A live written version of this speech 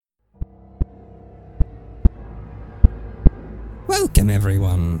Welcome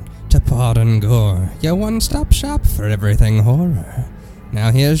everyone to Pod and Gore, your one-stop shop for everything horror. Now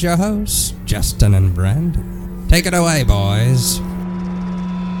here's your hosts, Justin and Brandon. Take it away, boys.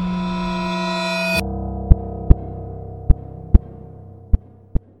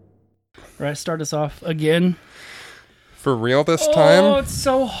 All right, start us off again. For real this time? Oh, it's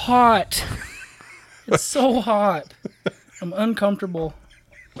so hot. It's so hot. I'm uncomfortable.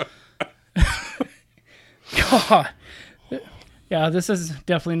 God. Yeah, this is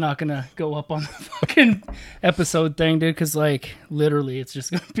definitely not going to go up on the fucking episode thing, dude, because, like, literally, it's just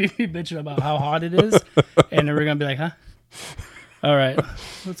going to be me bitching about how hot it is, and then we're going to be like, huh? All right,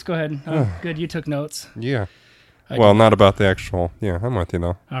 let's go ahead. Good, you took notes. Yeah. Well, not about the actual. Yeah, I'm with you,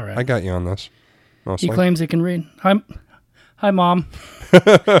 though. All right. I got you on this. Mostly. He claims he can read. Hi, Mom.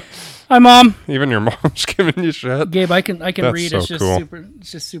 Hi, Mom. Even your mom's giving you shit. Gabe, I can That's read. so It's just cool. super. It's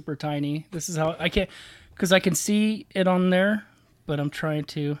just super tiny. This is how I can't, because I can see it on there, but I'm trying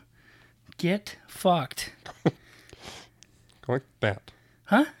to get fucked. Go like that.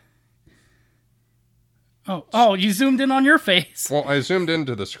 Huh? Oh, you zoomed in on your face. Well, I zoomed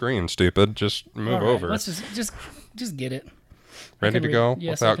into the screen, stupid. Just move All right, over. Let's just get it. Ready can to read. go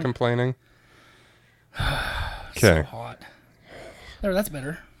Yes, I without can. complaining? So Okay. hot. There, that's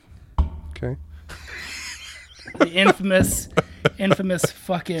better. Okay. The infamous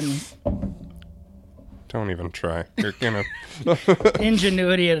fucking Don't even try. You're gonna.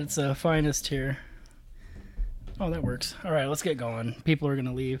 ingenuity at its finest here. Oh, that works. All right, let's get going. People are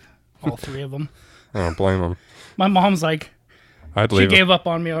gonna leave. All three of them. I don't blame him. My mom's like, I'd she leave. gave up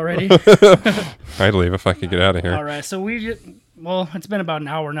on me already. I'd leave if I could get out of here. All right, so it's been about an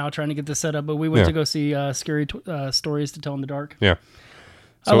hour now trying to get this set up, but we went Yeah. to go see Scary Stories to Tell in the Dark. Yeah.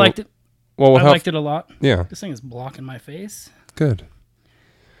 I liked it. Well, I liked it a lot. Yeah. This thing is blocking my face. Good.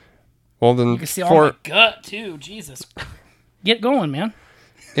 Well, then, You can see all my gut too. Jesus, get going, man.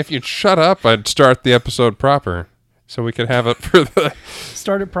 if you'd shut up, I'd start the episode proper, so we could have it for the.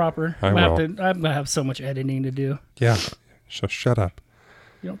 Start it proper. I I'm will. gonna have so much editing to do. Yeah. So shut up.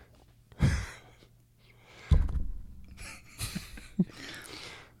 You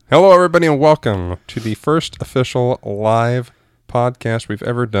Hello, everybody, and welcome to the first official live podcast we've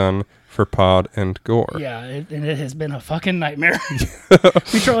ever done for Pod and Gore. Yeah, and it has been a fucking nightmare.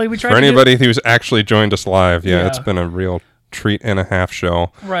 we tried For to anybody who's actually joined us live, Yeah. it's been a real treat and a half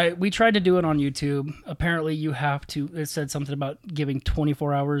show. Right, we tried to do it on YouTube. Apparently, you have to. It said something about giving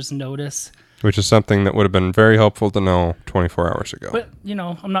 24 hours notice. Which is something that would have been very helpful to know 24 hours ago, But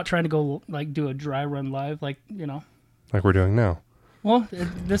I'm not trying to go like do a dry run live, like like we're doing now. Well,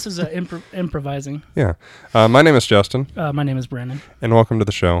 this is improvising. Yeah. My name is Justin, My name is Brandon. and welcome to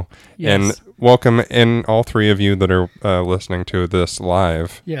the show. Yes. And welcome in all three of you that are listening to this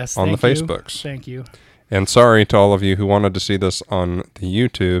live Yes, on the thank you. Facebooks. Thank you. And sorry to all of you who wanted to see this on the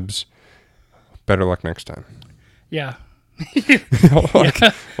YouTubes. Better luck next time. Yeah.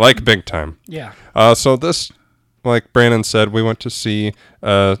 like big time. Yeah. So this, like Brandon said, we went to see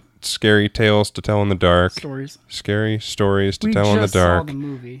Scary Tales to Tell in the Dark. Stories. Scary Stories to We Tell in the just Dark. saw the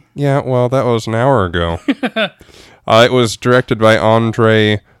movie. Yeah, well, that was an hour ago. It was directed by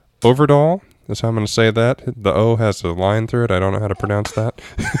Andre Overdahl. That's how I'm going to say that. The O has a line through it. I don't know how to pronounce that.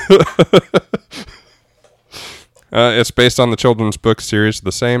 It's based on the children's book series of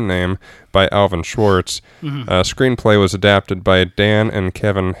the same name by Alvin Schwartz. Screenplay was adapted by Dan and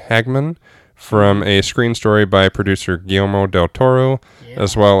Kevin Hagman from a screen story by producer Guillermo del Toro,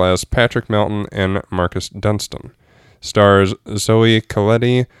 as well as Patrick Melton and Marcus Dunstan. Stars Zoe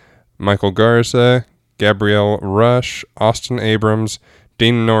Colletti, Michael Garza, Gabrielle Rush, Austin Abrams,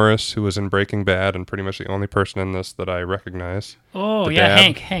 Dean Norris, who was in Breaking Bad and pretty much the only person in this that I recognize. Oh, The yeah,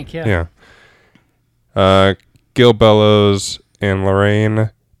 dad. Hank, yeah. Yeah. Gil Bellows and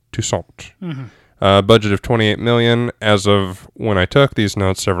Lorraine Toussaint. Budget of $28 million. As of when I took these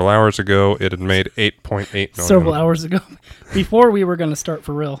notes several hours ago, it had made $8.8 million. Several hours ago. Before we were going to start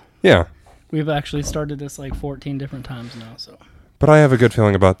for real. Yeah. We've actually started this like 14 different times now, so. But I have a good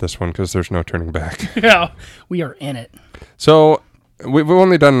feeling about this one because there's no turning back. Yeah, we are in it. So we've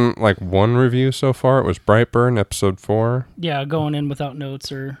only done like one review so far. It was Brightburn, episode 4. Yeah, going in without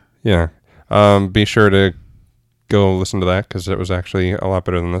notes or... Yeah. Be sure to go listen to that because it was actually a lot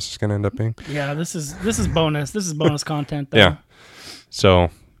better than this is going to end up being. Yeah, this is bonus. This is bonus content, though. Yeah. So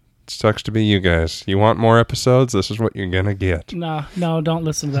it sucks to be you guys. You want more episodes? This is what you're going to get. No, don't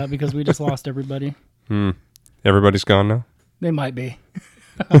listen to that because we just lost everybody. Everybody's gone now? They might be.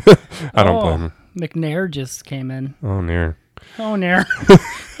 I don't blame them. McNair just came in. Oh, near. Oh, near.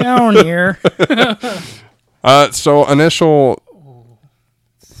 Oh, near. So initial...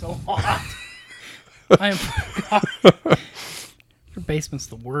 So hot. I am. basement's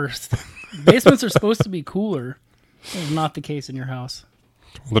the worst. Basements are supposed to be cooler. It's not the case in your house.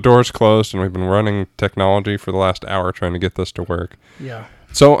 The door's closed, and we've been running technology for the last hour trying to get this to work. Yeah.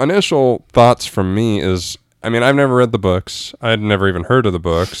 So initial thoughts from me is, I mean, I've never read the books. I'd never even heard of the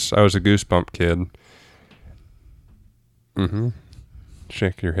books. I was a Goosebump kid.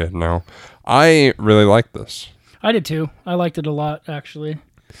 Shake your head now. I really like this. I did too. I liked it a lot, actually.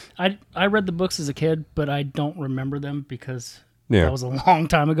 I read the books as a kid, but I don't remember them because that was a long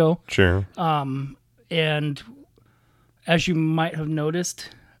time ago. Sure. And as you might have noticed,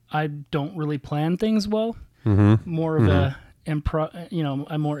 I don't really plan things well. More of a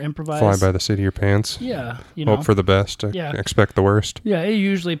I more improvise. Fly by the seat of your pants. Yeah, Hope for the best. Expect the worst. Yeah, it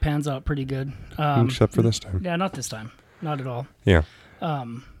usually pans out pretty good. Except for this time. Yeah, not this time. Not at all. Yeah.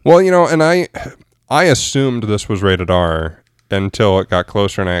 Well, and I assumed this was rated R until it got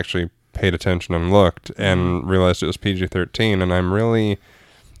closer and I actually paid attention and looked and realized it was PG-13, and I'm really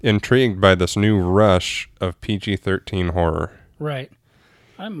intrigued by this new rush of PG-13 horror. Right.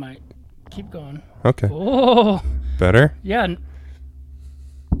 I might keep going. Okay. Oh. Better? Yeah.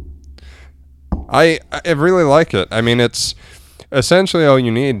 I really like it. I mean, it's essentially all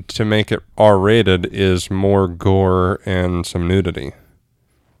you need to make it R-rated is more gore and some nudity.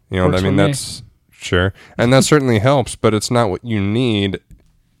 Works for me. That's sure. And that certainly helps, but it's not what you need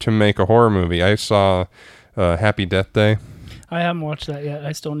to make a horror movie. I saw Happy Death Day. I haven't watched that yet.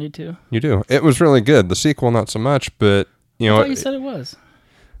 I still need to. You do. It was really good. The sequel, not so much, but, I thought you said it was.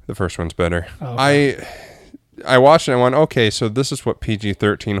 The first one's better. Oh, okay. I watched it and went, okay, so this is what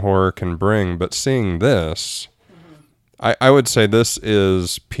PG-13 horror can bring, but seeing this, I would say this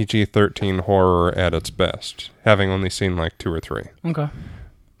is PG-13 horror at its best, having only seen like 2 or 3. Okay.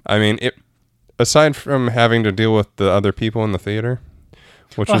 I mean, aside from having to deal with the other people in the theater,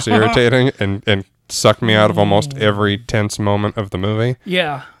 which was irritating and sucked me out of almost every tense moment of the movie.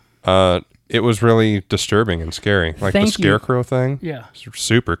 Yeah. It was really disturbing and scary. Like the scarecrow thing. Yeah.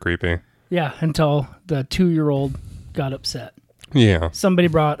 Super creepy. Yeah, until the 2-year-old got upset. Yeah. Somebody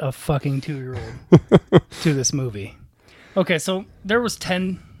brought a fucking 2-year-old to this movie. Okay, so there was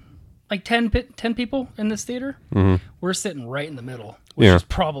 10 people in this theater. We're sitting right in the middle, which is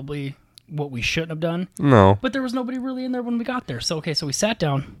probably what we shouldn't have done. No. But there was nobody really in there when we got there. So, so we sat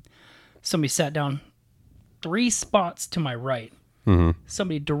down. Somebody sat down 3 spots to my right.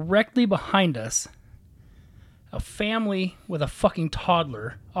 Somebody directly behind us. A family with a fucking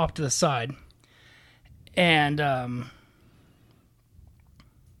toddler off to the side. And, I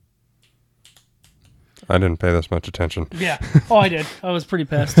didn't pay this much attention. Yeah. Oh, I did. I was pretty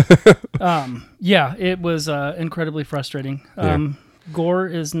pissed. Yeah, it was incredibly frustrating. Gore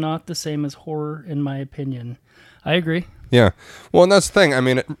is not the same as horror, in my opinion. I agree. Yeah. Well, and that's the thing. I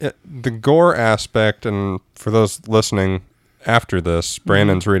mean, the gore aspect, and for those listening after this,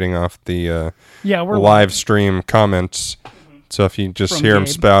 Brandon's reading off the we're live stream comments. So if you just hear him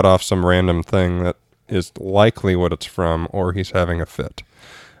spout off some random thing, that is likely what it's from, or he's having a fit.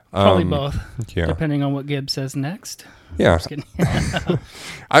 Probably both, yeah. Depending on what Gibb says next. Yeah. Just kidding.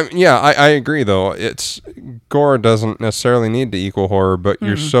 I agree, though. Gore doesn't necessarily need to equal horror, but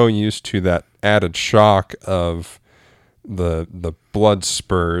you're so used to that added shock of the blood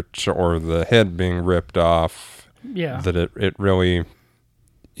spurt or the head being ripped off. Yeah. That it really,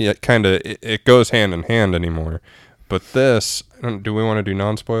 it goes hand in hand anymore. But this, do we want to do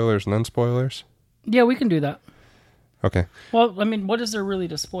non-spoilers and then spoilers? Yeah, we can do that. Okay. Well, I mean, what is there really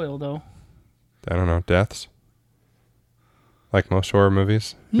to spoil, though? I don't know. Deaths? Like most horror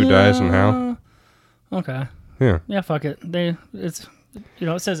movies? Who dies and how? Okay. Yeah. Yeah, fuck it. It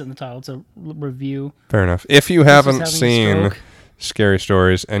says it in the title. It's a review. Fair enough. If you haven't seen Scary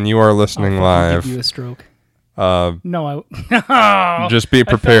Stories and you are listening live... Give you a stroke. No, just be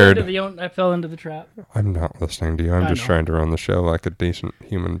prepared. I fell into the trap. I'm not listening to you. I'm just trying to run the show like a decent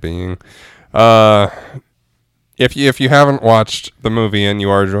human being. If you haven't watched the movie and you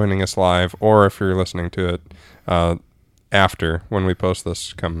are joining us live, or if you're listening to it after when we post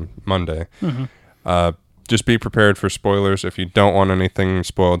this come Monday, just be prepared for spoilers. If you don't want anything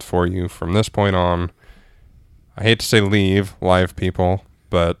spoiled for you from this point on, I hate to say leave, live people,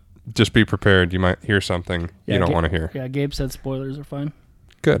 but just be prepared. You might hear something you don't want to hear. Yeah, Gabe said spoilers are fine.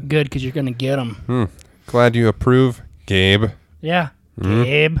 Good, because you're going to get them. Glad you approve, Gabe. Yeah,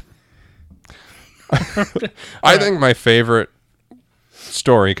 Gabe. I think my favorite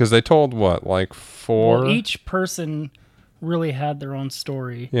story, because they told like 4? Well, each person really had their own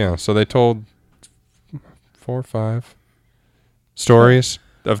story. Yeah, so they told 4 or 5 stories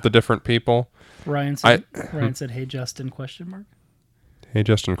of the different people. Ryan said, "Hey Justin?" ? Hey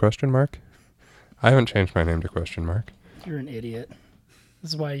Justin ? I haven't changed my name to ? You're an idiot.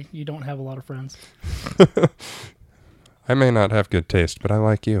 This is why you don't have a lot of friends. I may not have good taste, but I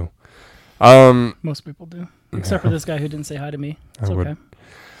like you. Most people do. Except for this guy who didn't say hi to me. It's I would. okay.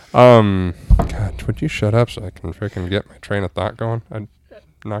 God, would you shut up so I can freaking get my train of thought going? I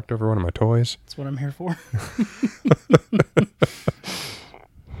knocked over one of my toys. That's what I'm here for.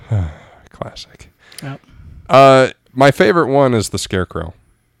 Classic. Yep. My favorite one is the Scarecrow.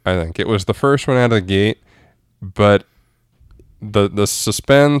 I think it was the first one out of the gate, but the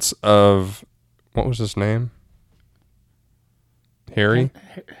suspense of what was his name? Harry?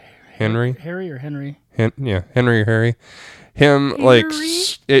 Henry? Harry or Henry? Henry or Harry. Him,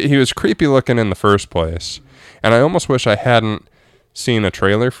 he was creepy looking in the first place. And I almost wish I hadn't seen a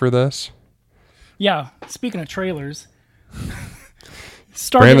trailer for this. Yeah, speaking of trailers.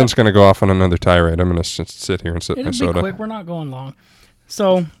 Brandon's going to go off on another tirade. I'm going to sit here and sip my It'll soda. be quick. We're not going long.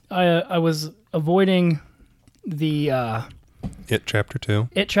 So, I was avoiding the... It Chapter 2.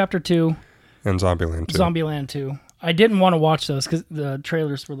 It Chapter 2. And Zombieland 2. Zombieland 2. I didn't want to watch those because the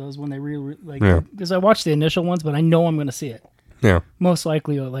trailers for those when they because I watched the initial ones, but I know I'm going to see it. Yeah. Most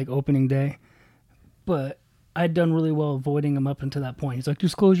likely like opening day. But I'd done really well avoiding him up until that point. He's like,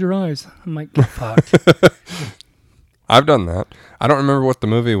 just close your eyes. I'm like, get fucked. I've done that. I don't remember what the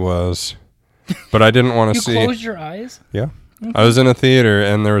movie was, but I didn't want to see. You closed your eyes? Yeah. Okay. I was in a theater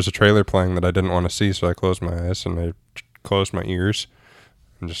and there was a trailer playing that I didn't want to see, so I closed my eyes and I closed my ears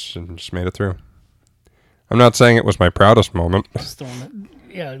and just made it through. I'm not saying it was my proudest moment. Just throwing it.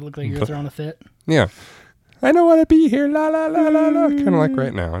 Yeah, it looked like you were throwing a fit. Yeah. I don't want to be here, la la la la la. Kind of like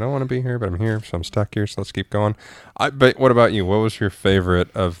right now. I don't want to be here, but I'm here, so I'm stuck here, so let's keep going. But what about you? What was your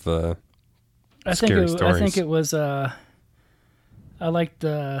favorite of the scary stories? I think it was, I liked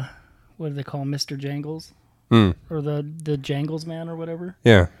the, what do they call him, Mr. Jangles? Or the Jangles man or whatever.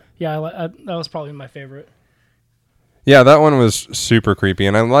 Yeah. Yeah, that was probably my favorite. Yeah, that one was super creepy,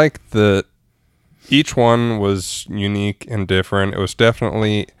 and I liked that each one was unique and different. It was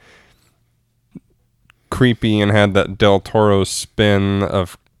definitely creepy and had that Del Toro spin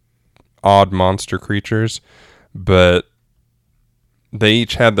of odd monster creatures, but they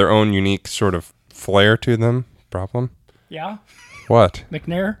each had their own unique sort of flair to them. Problem? Yeah? What?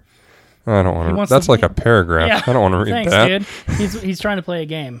 McNair? I don't want to. That's like a paragraph. Yeah. I don't want to read Thanks, that. dude. He's trying to play a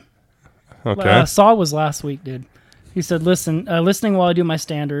game. Okay. Saw was last week, dude. He said, listening while I do my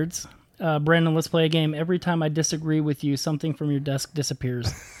standards. Brandon, let's play a game. Every time I disagree with you, something from your desk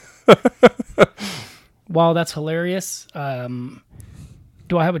disappears. Wow, that's hilarious. Do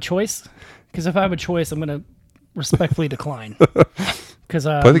I have a choice? Because if I have a choice, I'm going to respectfully decline. Because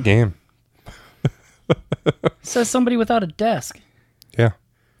play the game. says somebody without a desk. Yeah,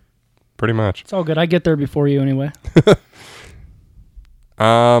 pretty much. It's all good. I get there before you anyway.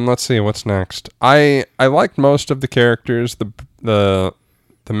 Let's see what's next. I liked most of the characters. The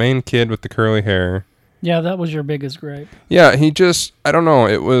main kid with the curly hair. Yeah, that was your biggest gripe. Yeah, he just, I don't know,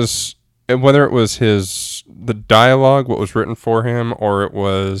 it was, whether it was the dialogue, what was written for him, or it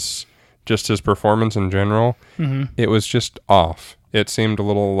was just his performance in general, it was just off. It seemed a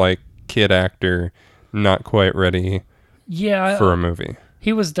little like kid actor, not quite ready for a movie.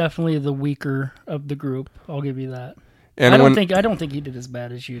 He was definitely the weaker of the group. I'll give you that. And I don't think he did as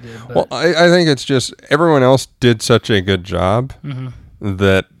bad as you did. But. Well, I think it's just everyone else did such a good job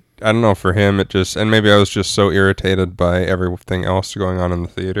that, I don't know, for him it just, and maybe I was just so irritated by everything else going on in the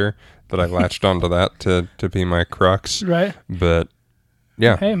theater that I latched onto that to be my crux. Right. But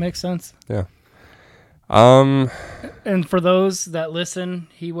yeah. Hey, it makes sense. Yeah. And for those that listen,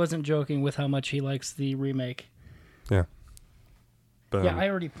 he wasn't joking with how much he likes the remake. Yeah. Boom. Yeah, I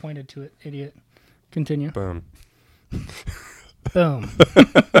already pointed to it, idiot. Continue. Boom. Boom.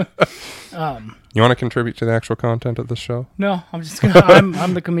 You want to contribute to the actual content of the show? No, I'm just gonna.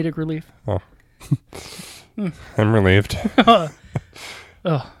 I'm the comedic relief. Oh, I'm relieved. Oh,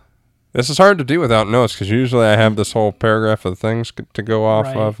 this is hard to do without notes because usually I have this whole paragraph of things to go off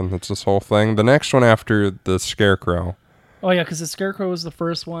of, and it's this whole thing. The next one after the Scarecrow. Oh yeah, because the Scarecrow was the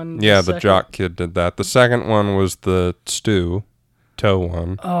first one. Yeah, the jock kid did that. The second one was the toe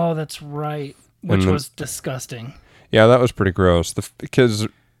one. Oh, that's right. Which was disgusting. Yeah, that was pretty gross. Because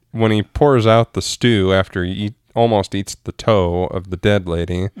when he pours out the stew after he almost eats the toe of the dead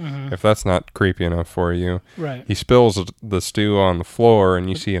lady, if that's not creepy enough for you, right? He spills the stew on the floor and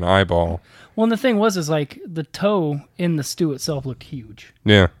you see an eyeball. Well, and the thing is like the toe in the stew itself looked huge.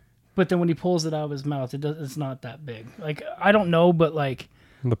 Yeah. But then when he pulls it out of his mouth, it's not that big. Like, I don't know, but like...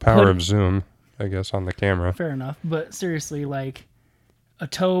 The power of zoom, I guess, on the camera. Fair enough. But seriously, like, a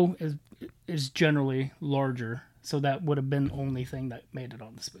toe is generally larger. So that would have been the only thing that made it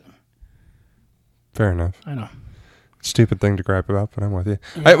on the spoon. Fair enough. I know. Stupid thing to gripe about, but I'm with you.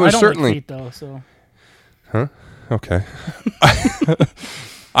 Yeah, It was I don't certainly like feet though, so okay.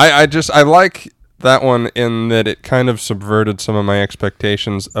 I like that one in that it kind of subverted some of my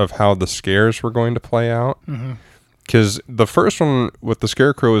expectations of how the scares were going to play out. Because the first one with the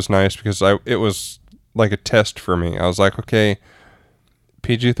Scarecrow was nice because it was like a test for me. I was like, okay,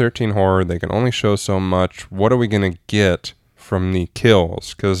 PG-13 horror, they can only show so much. What are we going to get from the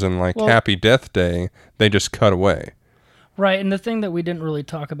kills? Because in Happy Death Day, they just cut away. right. And the thing that we didn't really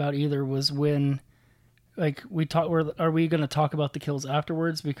talk about either was when, like, are we going to talk about the kills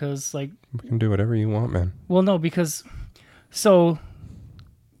afterwards? Because, like, We can do whatever you want, man. well, no, because so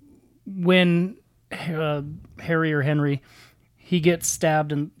when Harry or Henry, he gets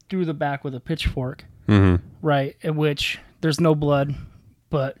stabbed through the back with a pitchfork, right? In which there's no blood,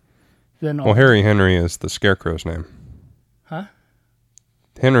 but then Well, Harry Henry is the Scarecrow's name. Huh?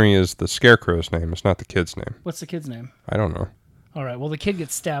 Henry is the Scarecrow's name. It's not the kid's name. What's the kid's name? I don't know. All right. Well, the kid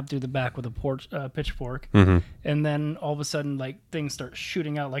gets stabbed through the back with a pitchfork, and then all of a sudden, like, things start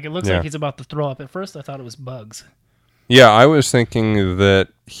shooting out. Like, it looks like he's about to throw up. At first, I thought it was bugs. Yeah, I was thinking that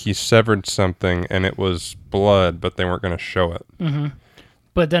he severed something and it was blood, but they weren't going to show it.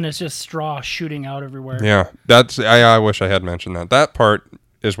 But then it's just straw shooting out everywhere. Yeah, I wish I had mentioned that. That part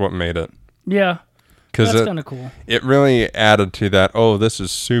is what made it. Yeah. Because That's kind of cool. It really added to that, oh, this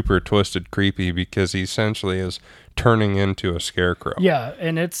is super twisted creepy because he essentially is turning into a scarecrow. Yeah,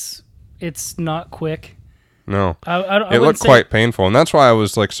 and it's not quick. No. I it wouldn't looked say- quite painful, and that's why I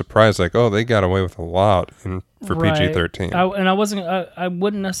was like surprised, like, oh, they got away with a lot for Right. PG-13. I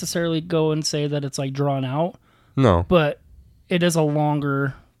wouldn't necessarily go and say that it's like drawn out, No. but it is a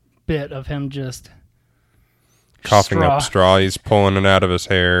longer bit of him just Coughing up straw, he's pulling it out of his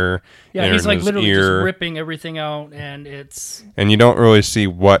hair. Yeah, in he's like his literally ear. just ripping everything out, and it's And you don't really see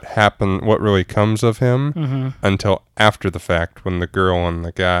what really comes of him Mm-hmm. until after the fact when the girl and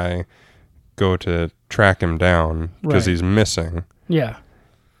the guy go to track him down because Right. he's missing. yeah,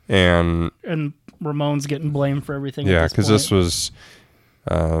 And and Ramon's getting blamed for everything. yeah, because because this was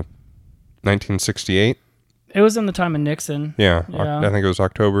 1968. it was in the time of Nixon. Yeah, Yeah. I think it was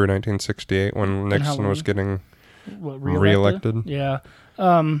October 1968 when Nixon was long? getting What, reelected. Yeah.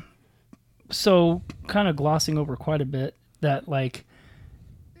 So kind of glossing over quite a bit that like,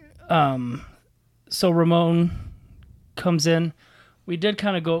 so Ramon comes in. We didn't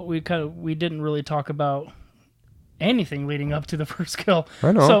really talk about anything leading up to the first kill.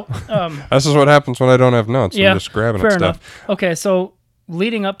 I know. So, This is what happens when I don't have notes. yeah, I'm just grabbing fair at stuff. enough. Okay, so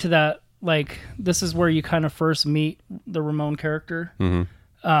leading up to that, like, this is where you kind of first meet the Ramon character.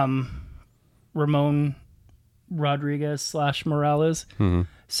 Mm-hmm. Ramon Rodriguez / Morales. Mm-hmm.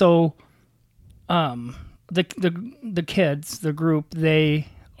 So, the kids, the group, they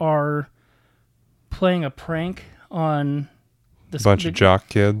are playing a prank on this Bunch of jock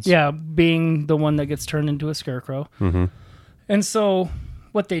kids. Yeah, being the one that gets turned into a scarecrow. Mm-hmm. And so,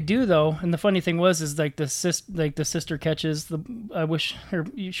 what they do though, and the funny thing is like the sister catches the. I wish here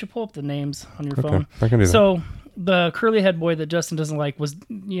you should pull up the names on your phone. I can do that. So the curly head boy that Justin doesn't like was,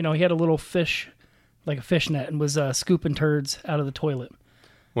 he had a little fish, like a fish net, and was scooping turds out of the toilet.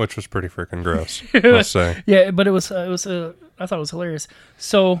 Which was pretty freaking gross, let's say. Yeah, but it was I thought it was hilarious.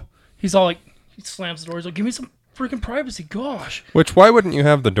 So he's all like, he slams the door. He's like, "Give me some freaking privacy, gosh!" Which, why wouldn't you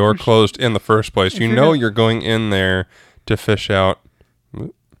have the door closed in the first place? You you're know gonna- you're going in there to fish out.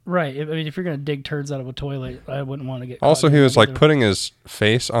 Right. I mean, if you're gonna dig turds out of a toilet, I wouldn't want to get. Also, caught he in was that like either. putting his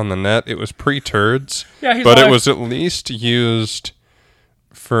face on the net. It was pre-turds, Yeah, he's but all it like- was at least used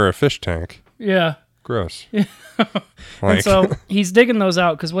for a fish tank. Yeah. Gross. And so he's digging those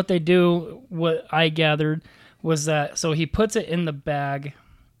out because what they do, what I gathered, was that so he puts it in the bag,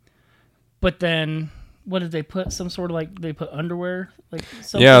 but then what did they put? Some sort of they put underwear, like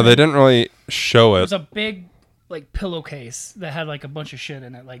something. yeah, they didn't really show It it. was a big like pillowcase that had like a bunch of shit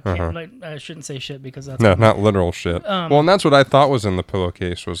in it. Like I shouldn't say shit because that's No, not literal shit. Well, and that's what I thought was in the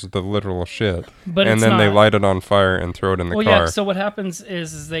pillowcase was the literal shit. But and it's then they not. light it on fire and throw it in the Well, car. yeah. So what happens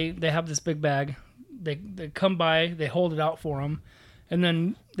is they have this big bag. They come by, they hold it out for them, and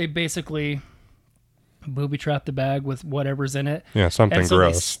then they basically booby trap the bag with whatever's in it. Yeah, something and so they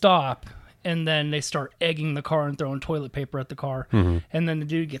gross. stop, and then they start egging the car and throwing toilet paper at the car. And then the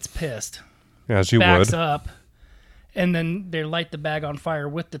dude gets pissed, Yeah, as you backs would. up, and then they light the bag on fire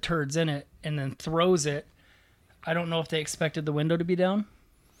with the turds in it, and then throws it. I don't know if they expected the window to be down,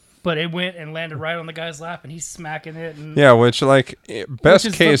 but it went and landed right on the guy's lap, and he's smacking it. And Yeah, which best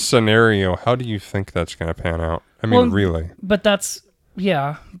is case scenario, how do you think that's going to pan out? I mean, Well, really. But that's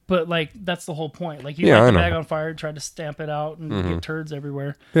that's the whole point. Like you Yeah, light I the know. bag on fire, tried to stamp it out, and get turds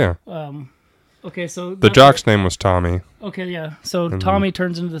everywhere. Yeah. Okay, so The jock's name was Tommy. Okay, yeah. So Tommy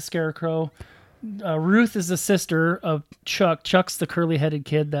turns into the Scarecrow. Ruth is the sister of Chuck. Chuck's the curly-headed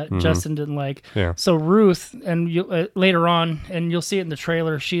kid that Justin didn't like. Yeah. So Ruth, and you, later on, and you'll see it in the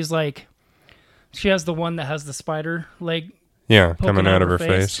trailer, she has the one that has the spider leg. Yeah, coming out of her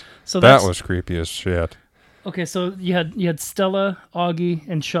face. So that was creepy as shit. Okay, so you had Stella, Augie,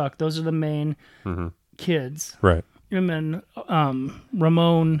 and Chuck. Those are the main kids. Right. And then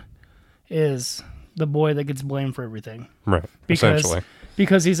Ramon is the boy that gets blamed for everything. Right. Essentially.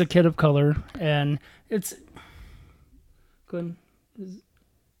 Because he's a kid of color, and it's... Good. Who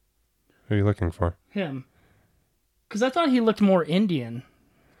are you looking for? Him. Because I thought he looked more Indian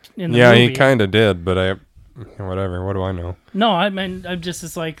in the movie. Yeah, he kind of did, but whatever. What do I know? No, I mean,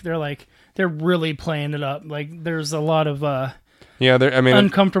 it's like they're really playing it up. Like, there's a lot of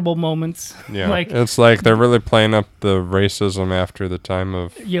uncomfortable moments. Yeah, like, it's like they're really playing up the racism after the time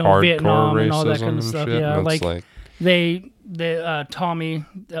of hardcore Vietnam racism and all that kind of stuff. Shit. Yeah, like Tommy.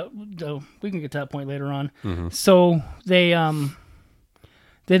 We can get to that point later on. So they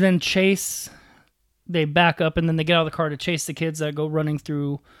then chase. They back up and then they get out of the car to chase the kids that go running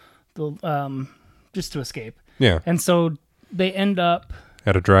through the just to escape. Yeah, and so they end up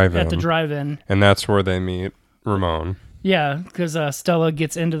at the drive-in, and that's where they meet Ramon. Yeah, because Stella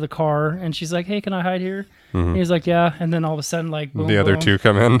gets into the car and she's like, "Hey, can I hide here?" And he's like, "Yeah." And then all of a sudden, like, boom, the other two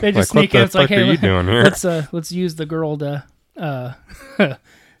come in. They just like, sneak in. It's like, "Hey, what are you doing here? Let's use the girl to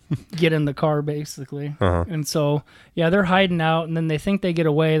get in the car, basically." And so, yeah, they're hiding out, and then they think they get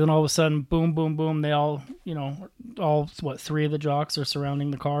away. Then all of a sudden, boom, boom, boom. They all, three of the jocks are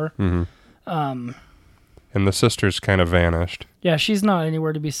surrounding the car. And the sister's kind of vanished. Yeah, she's not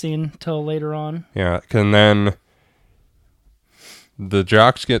anywhere to be seen till later on. Yeah, and then the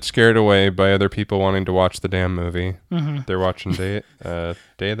jocks get scared away by other people wanting to watch the damn movie. They're watching Day of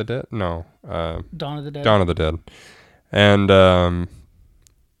the Dead? No. Dawn of the Dead. Dawn of the Dead. And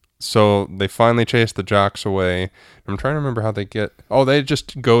so they finally chase the jocks away. I'm trying to remember how they get... Oh, they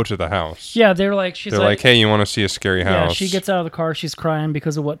just go to the house. Yeah, they're like... They're like, hey, you want to see a scary house? Yeah, she gets out of the car. She's crying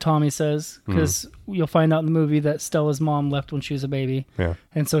because of what Tommy says. Because you'll find out in the movie that Stella's mom left when she was a baby. Yeah.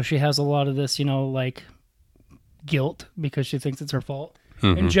 And so she has a lot of this, guilt because she thinks it's her fault.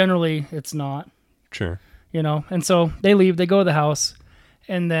 And generally, it's not. Sure. And so they leave. They go to the house.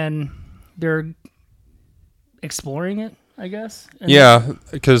 And then they're exploring it, I guess. And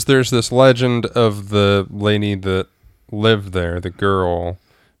because there's this legend of the lady that lived there, the girl,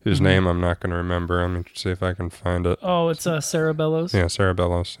 whose name I'm not going to remember. Let me see if I can find it. Oh, it's Sarah Bellows? Yeah, Sarah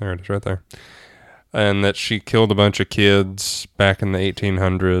Bellows. There it is, right there. And that she killed a bunch of kids back in the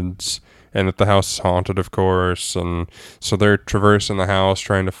 1800s, and that the house is haunted, of course. And so they're traversing the house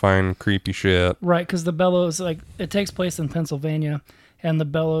trying to find creepy shit. Right, because the Bellows, it takes place in Pennsylvania. And the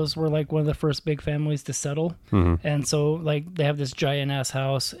Bellows were one of the first big families to settle. And so they have this giant ass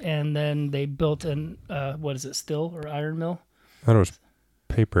house, and then they built what is it, steel or iron mill? I thought it was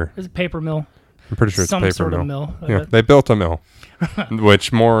paper. It's a paper mill. I'm pretty sure it's some paper sort mill. Of mill. Yeah, they built a mill,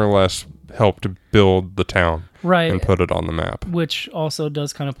 which more or less helped build the town. Right. And put it on the map. Which also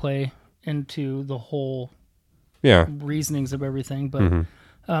does kind of play into the whole reasonings of everything. But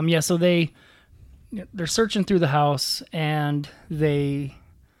so they're searching through the house, and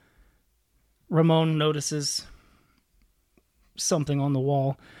Ramon notices something on the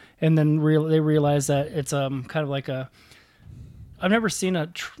wall, and then they realize that it's kind of like I've never seen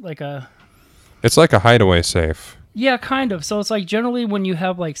it's like a hideaway safe. Yeah, kind of. So it's like generally when you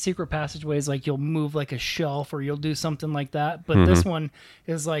have secret passageways, you'll move a shelf or you'll do something like that. But this one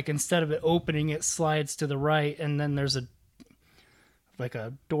is instead of it opening, it slides to the right, and then there's a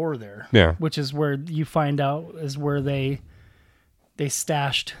door there. Yeah. Which is where you find out is where they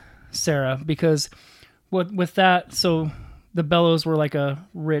stashed Sarah, because with that, so the Bellows were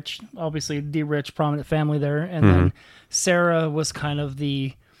obviously the rich, prominent family there, and then Sarah was kind of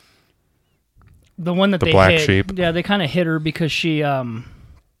the one that they black hit. sheep. Yeah, they kind of hit her because she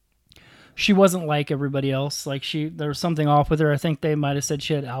wasn't like everybody else. There was something off with her. I think they might have said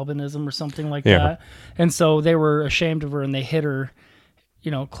she had albinism or something like that. And so they were ashamed of her, and they hit her,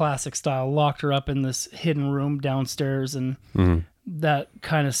 classic style, locked her up in this hidden room downstairs, and that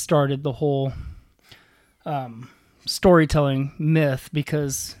kind of started the whole storytelling myth,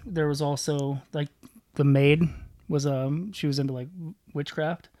 because there was also the maid was she was into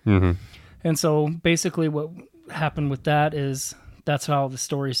witchcraft. And so basically what happened with that is that's how the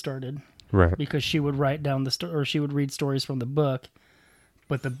story started. Right. Because she would write down or she would read stories from the book,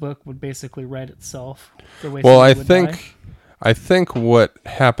 but the book would basically write itself the way. Well, I think what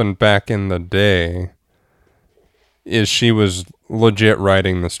happened back in the day is she was legit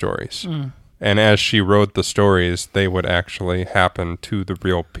writing the stories. And as she wrote the stories, they would actually happen to the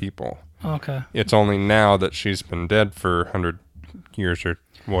real people. Okay. It's only now that she's been dead for 100 years or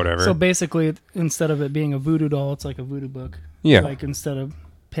whatever. So basically, instead of it being a voodoo doll, it's like a voodoo book. Yeah. Like instead of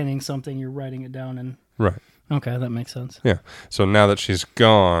pinning something, you're writing it down and. Right. Okay, that makes sense. Yeah. So now that she's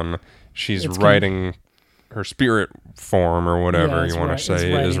gone, she's writing her spirit form or whatever you want to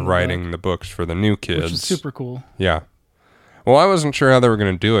say is writing the books for the new kids. Which is super cool. Yeah. Well, I wasn't sure how they were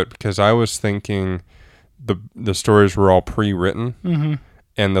going to do it because I was thinking the stories were all pre-written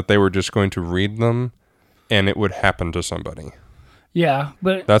and that they were just going to read them and it would happen to somebody. Yeah,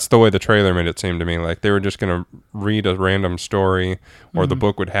 but That's the way the trailer made it seem to me. Like they were just going to read a random story or the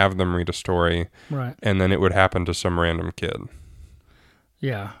book would have them read a story right. and then it would happen to some random kid.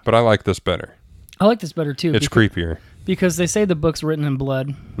 Yeah. But I like this better. I like this better too. It's creepier. Because they say the book's written in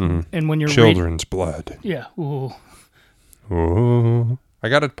blood. And when you're Children's blood. Yeah. Ooh. Ooh. I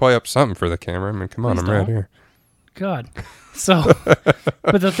got to play up something for the camera. I mean, come on, Please I'm right don't. here. God. So,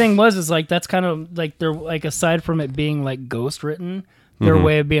 but the thing is like, that's kind of like, they're like, aside from it being like ghost written, their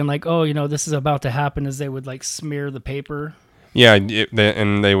way of being like, oh, this is about to happen is they would like smear the paper. Yeah.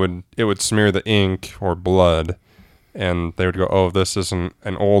 It would smear the ink or blood and they would go, oh, this isn't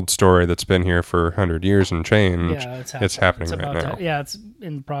an old story that's been here for 100 years and change. Yeah, it's happening right now. Yeah. It's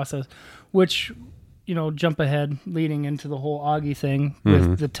in the process, which, jump ahead leading into the whole Augie thing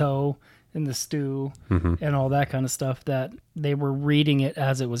with the toe and the stew and all that kind of stuff, that they were reading it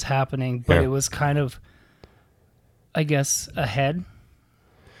as it was happening, but it was kind of, I guess, ahead.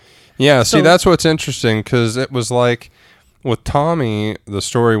 Yeah, So- see, that's what's interesting, because it was like, with Tommy, the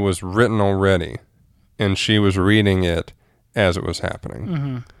story was written already, and she was reading it as it was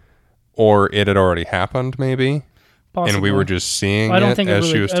happening. Or it had already happened, maybe, Possibly. and we were just seeing I don't it think as it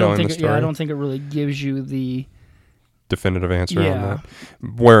really, she was telling the story. Yeah, I don't think it really gives you the definitive answer on that.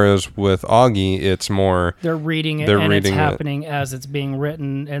 Whereas with Augie, it's more they're reading it They're and reading it's it. happening as it's being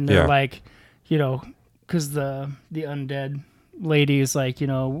written, and they're Yeah. like, because the undead lady is like,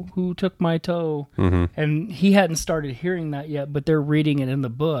 who took my toe, and he hadn't started hearing that yet, but they're reading it in the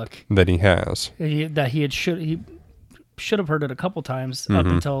book that he has. he should have heard it a couple times up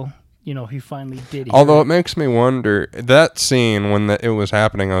until he finally did. Hear Although it. it makes me wonder, that scene when it was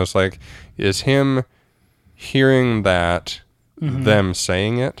happening, I was like, is him hearing that them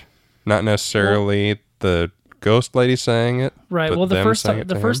saying it, not necessarily the ghost lady saying it, right? but Well, the them first saying time it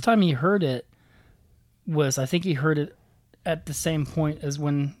to the first him? time he heard it was, I think he heard it at the same point as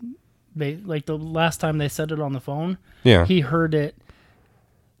when they, like, the last time they said it on the phone. Yeah. He heard it,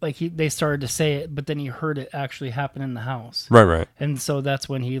 like they started to say it, but then he heard it actually happen in the house. Right. And so that's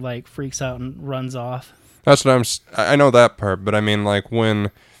when he like freaks out and runs off. That's what I know that part, but I mean, like,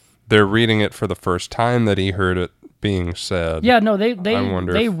 when they're reading it for the first time that he heard it being said. Yeah, no, they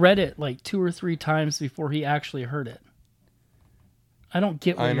wonder they if- read it like 2 or 3 times before he actually heard it. I don't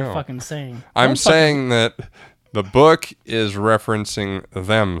get what I you're know. fucking saying. I'm Don't saying that the book is referencing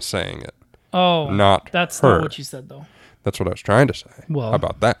them saying it, not that's her. not what you said though. That's what I was trying to say. Well, How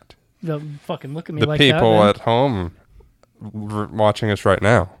about that? Fucking look at me The like people that. at home watching us right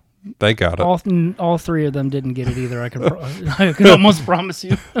now, they got it. All 3 of them didn't get it either. I can almost promise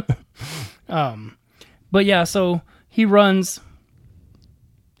you. But yeah, so he runs,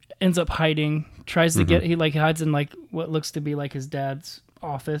 ends up hiding, tries to get, he like hides in like what looks to be like his dad's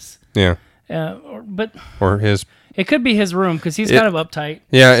office. Yeah. But Or his. it could be his room because he's kind of uptight.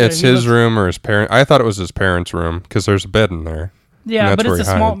 Yeah, So it's he his looks- room or his parent. I thought it was his parents' room because there's a bed in there. Yeah, that's but it's where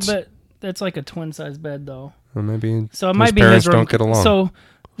a he small, hides. but it's like a twin size bed though. Well, maybe So it his might be parents his room. don't get along. So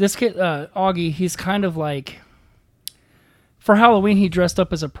this kid, Augie, he's kind of like, for Halloween, he dressed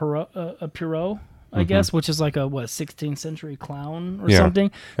up as a Pierrot, I guess, which is like a 16th century clown or Yeah. something.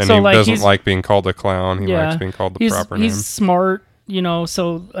 And so he like doesn't he's, like being called a clown. He likes being called the proper name. He's smart,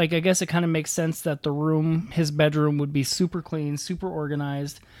 So like I guess it kind of makes sense that the room, his bedroom, would be super clean, super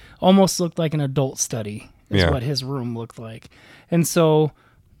organized, almost looked like an adult study. Is what his room looked like, and so.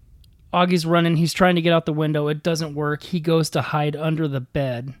 Augie's running. He's trying to get out the window. It doesn't work. He goes to hide under the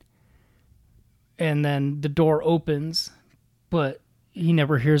bed. And then the door opens, but he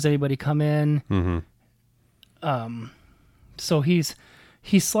never hears anybody come in. So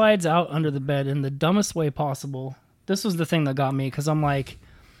he slides out under the bed in the dumbest way possible. This was the thing that got me, because I'm like,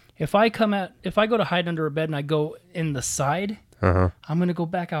 if I go to hide under a bed and I go in the side, I'm going to go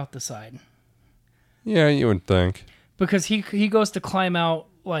back out the side. Yeah, you would think. Because he goes to climb out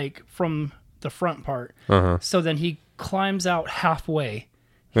like from the front part. So then he climbs out halfway.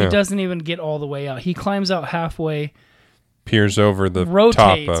 He doesn't even get all the way out. He climbs out halfway, Peers over the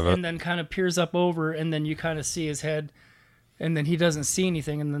rotates, top of it. and then kind of peers up over, and then you kind of see his head, and then he doesn't see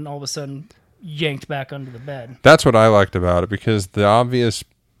anything, and then all of a sudden yanked back under the bed. That's what I liked about it, because the obvious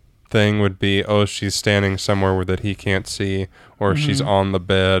thing would be, oh, she's standing somewhere that he can't see, or she's on the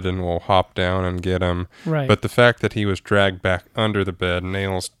bed and will hop down and get him. Right. But the fact that he was dragged back under the bed,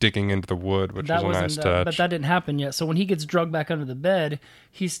 nails digging into the wood, which was a nice touch. But that didn't happen yet. So when he gets drugged back under the bed,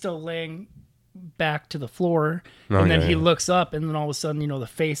 he's still laying back to the floor, and then he looks up, and then all of a sudden, the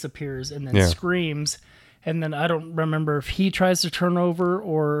face appears and then screams, and then I don't remember if he tries to turn over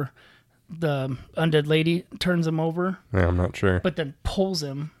or the undead lady turns him over. Yeah, I'm not sure. But then pulls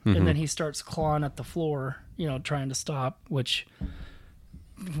him, and then he starts clawing at the floor, trying to stop. Which,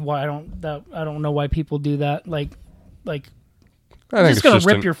 I don't know why people do that. Like, I think it's gonna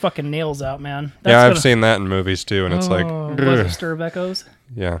rip your fucking nails out, man. I've seen that in movies too, and it's like, was it Stir of Echoes?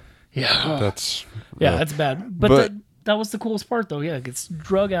 Yeah. That's bad. But that was the coolest part, though. Yeah, it gets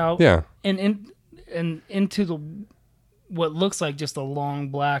drug out. Yeah. And into what looks like just a long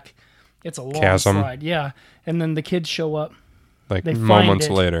black. It's a long chasm. slide. Yeah. And then the kids show up. Like moments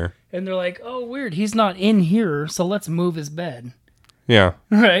later. And they're like, oh, weird. He's not in here, so let's move his bed. Yeah.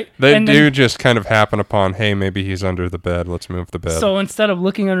 Right. They do just kind of happen upon, hey, maybe he's under the bed. Let's move the bed. So instead of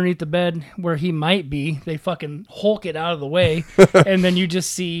looking underneath the bed where he might be, they fucking Hulk it out of the way. And then you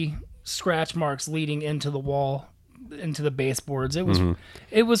just see scratch marks leading into the wall, into the baseboards. It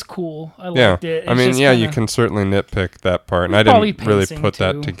was cool. I liked it. I mean, you can certainly nitpick that part, and I didn't really put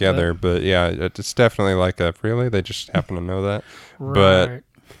that together. But yeah, it's definitely like they just happen to know that. Right. But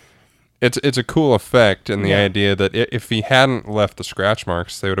it's a cool effect, and the idea that if he hadn't left the scratch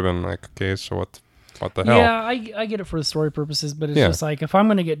marks, they would have been like, okay, so what the hell? Yeah, I get it for the story purposes, but it's just like, if I'm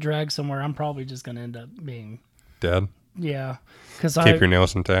going to get dragged somewhere, I'm probably just going to end up being dead. Yeah. Keep your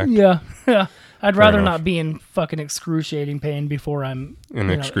nails intact. Yeah. I'd rather not be in fucking excruciating pain before I'm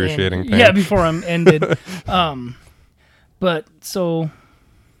excruciating pain. Yeah, before I'm ended. But so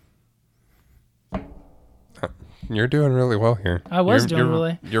you're doing really well here. I was doing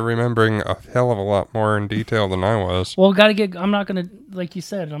really. You're remembering a hell of a lot more in detail than I was. Well, I'm not gonna, like you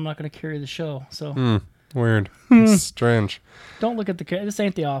said, I'm not gonna carry the show. So weird. It's strange. Don't look at this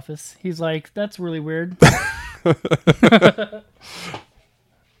ain't The Office. He's like, that's really weird.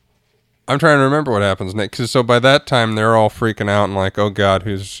 I'm trying to remember what happens next. 'Cause so by that time, they're all freaking out and like, oh God,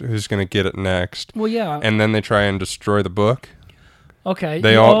 who's going to get it next? Well, yeah. And then they try and destroy the book. Okay.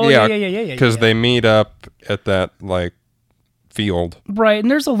 Yeah. Because they meet up at that like field. Right. And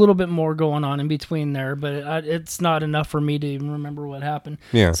there's a little bit more going on in between there, but it's not enough for me to even remember what happened.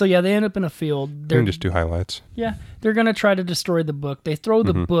 Yeah. So yeah, they end up in a field. You can just do highlights. Yeah. They're going to try to destroy the book. They throw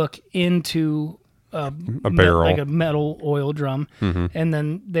the book into a barrel, like a metal oil drum, and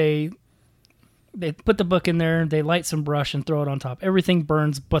then they put the book in there. They light some brush and throw it on top. Everything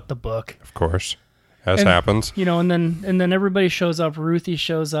burns but the book, of course, as happens. And then everybody shows up. Ruthie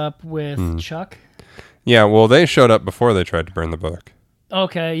shows up with Chuck. Yeah, well, they showed up before they tried to burn the book.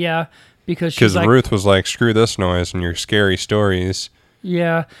 Okay, yeah, because Ruth was like, "Screw this noise and your scary stories."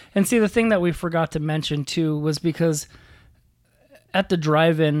 Yeah, and see, the thing that we forgot to mention too was because at the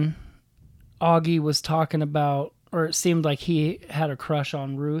drive-in, Augie was talking about, or it seemed like he had a crush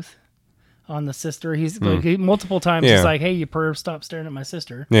on Ruth, on the sister. He's like, multiple times he's like, "Hey, you perv, stop staring at my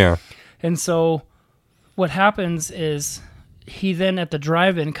sister." Yeah. And so what happens is he then at the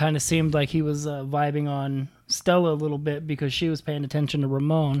drive-in kind of seemed like he was vibing on Stella a little bit because she was paying attention to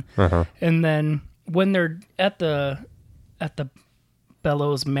Ramon. And then when they're at the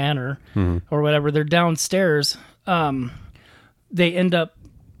Bellows Manor or whatever, they're downstairs.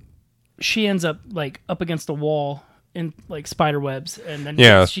 She ends up like up against the wall in like spider webs, and then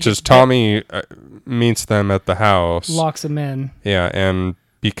just Tommy meets them at the house, locks him in. Yeah, and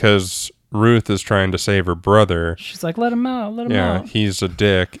because Ruth is trying to save her brother, she's like, "Let him out, let him out." Yeah, he's a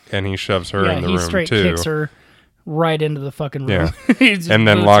dick, and he shoves her in the room too. He straight kicks her right into the fucking room. Yeah, and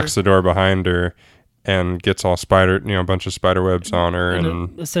then locks the door behind her, and gets all a bunch of spider webs on her,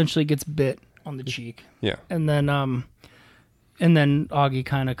 and essentially gets bit on the cheek. Yeah, and then Augie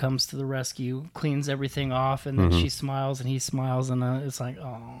kind of comes to the rescue, cleans everything off, and then she smiles and he smiles, and it's like,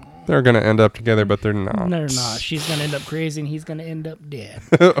 oh. They're going to end up together, but they're not. They're not. She's going to end up crazy, and he's going to end up dead.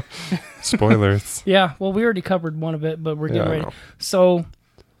 Spoilers. Yeah, well, we already covered one of it, but we're getting ready. So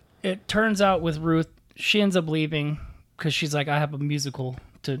it turns out with Ruth, she ends up leaving because she's like, I have a musical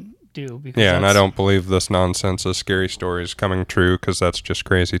to do. Because and I don't believe this nonsense of scary stories coming true because that's just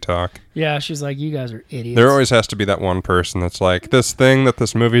crazy talk. Yeah, she's like, you guys are idiots. There always has to be that one person that's like, this thing that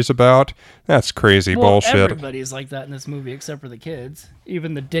this movie's about, that's crazy bullshit. Everybody's like that in this movie except for the kids,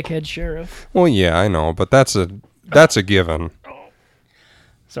 even the dickhead sheriff. Well, yeah, I know, but that's a given.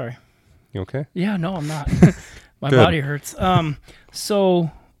 Sorry. You okay? Yeah, no, I'm not. My body hurts.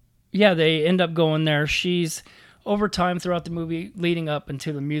 So yeah, they end up going there. She's over time throughout the movie leading up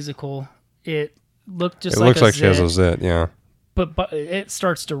into the musical. It looked just It like looks a like she has zit, a zit, yeah. but it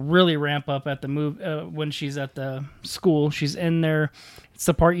starts to really ramp up at the when she's at the school. She's in there. It's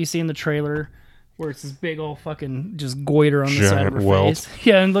the part you see in the trailer where it's this big old fucking just goiter on the side of her Giant welt. face.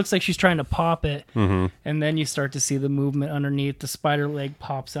 Yeah, and it looks like she's trying to pop it. Mm-hmm. And then you start to see the movement underneath. The spider leg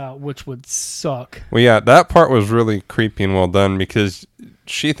pops out, which would suck. Well, yeah, that part was really creepy and well done because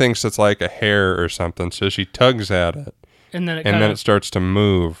she thinks it's like a hair or something, so she tugs at it, And then it and kind then of it starts to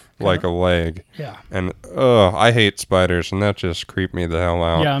move like a leg. yeah. And I hate spiders, and that just creeped me the hell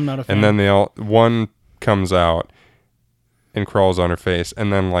out. Yeah, I'm not a fan. And then one comes out and crawls on her face,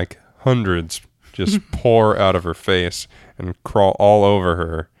 and then like hundreds just pour out of her face and crawl all over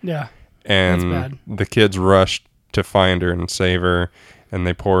her. Yeah. And That's bad. the kids rush to find her and save her, and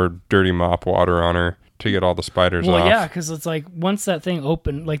they pour dirty mop water on her to get all the spiders Well, off. yeah, because it's like once that thing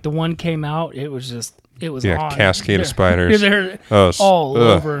opened, like the one came out, it was Yeah, on. cascade of They're- spiders. They're Oh, all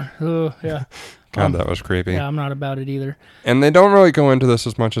ugh. over. Yeah. God, that was creepy. Yeah, I'm not about it either. And they don't really go into this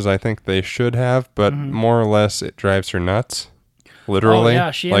as much as I think they should have, but Mm-hmm. more or less it drives her nuts. Literally. Oh,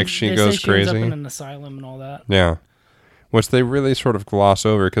 yeah, she they goes say she ends up crazy. in an asylum and all that. Yeah. Which they really sort of gloss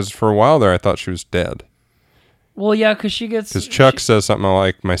over, because for a while there I thought she was dead. Well, yeah, because she gets. Because Chuck says something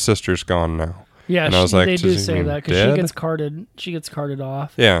like, "My sister's gone now." Yeah, and I was like, they do "Does he say mean that because dead?" she gets carted. She gets carted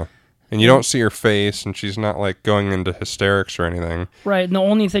off. Yeah. And you don't see her face, and she's not like going into hysterics or anything. Right, and the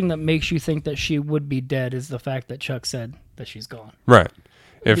only thing that makes you think that she would be dead is the fact that Chuck said that she's gone. Right.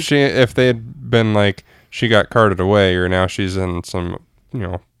 If they had been like, she got carted away, or now she's in some,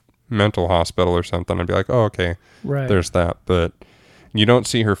 mental hospital or something, I'd be like, oh, okay, Right. there's that. But you don't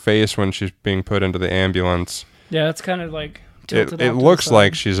see her face when she's being put into the ambulance. Yeah, it's kind of like It tilted off to the looks side.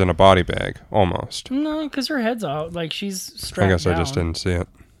 like she's in a body bag, almost. No, because her head's out. Like she's strapped I guess down. I just didn't see it.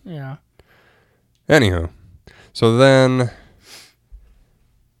 Yeah. Anywho, so then,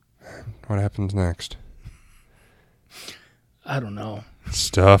 what happens next? I don't know.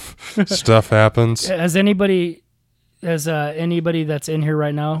 Stuff happens. Has anybody that's in here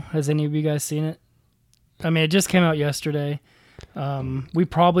right now? Has any of you guys seen it? I mean, it just came out yesterday. We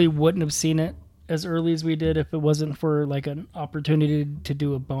probably wouldn't have seen it as early as we did if it wasn't for like an opportunity to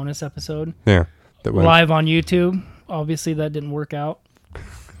do a bonus episode Yeah. That went live on YouTube. Obviously, that didn't work out.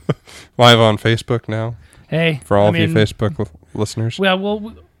 live on Facebook now Hey, for all I of you mean, Facebook listeners. Well,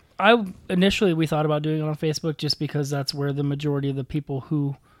 we thought about doing it on Facebook just because that's where the majority of the people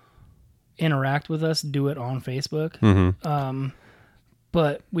who interact with us do it on Facebook. Mm-hmm.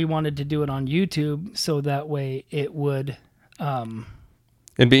 But we wanted to do it on YouTube so that way it would.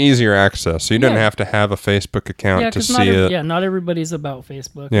 It'd be easier access, so you didn't Yeah. have to have a Facebook account to because see it. not everybody's about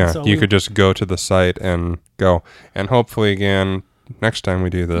Facebook. Yeah, and so you could just go to the site and go. And hopefully, again, next time we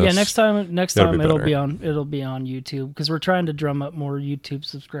do this. Yeah, next time It'll be it'll better. be on YouTube because we're trying to drum up more YouTube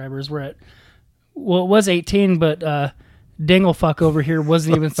subscribers. We're at it was 18, but Dinglefuck over here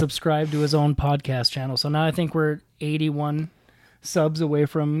wasn't even subscribed to his own podcast channel. So now I think we're at 81 subs away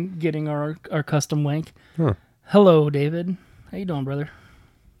from getting our custom link. Huh. Hello, David. How you doing, brother?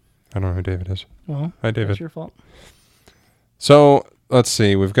 I don't know who David is. Well, Hi, David. that's your fault. So let's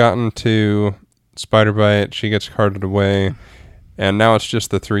see. We've gotten to Spider Bite. She gets carted away, and now it's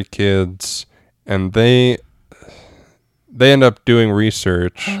just the three kids, and they end up doing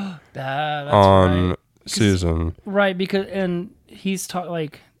research That's on right. Susan. Right, because and he's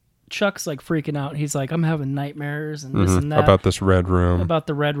like Chuck's like freaking out. He's like, I'm having nightmares and this Mhm, and that about this red room. about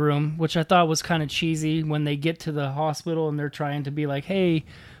the red room, which I thought was kind of cheesy when they get to the hospital and they're trying to be like, hey,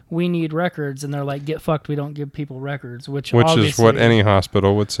 we need records, and they're like, get fucked, we don't give people records, which Which is obviously, what any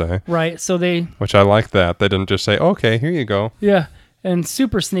hospital would say. right. So they Which I like that. They didn't just say, okay, here you go. yeah, and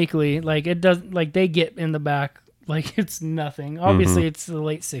super sneakily, like it does, like they get in the back like it's nothing. Obviously, it's the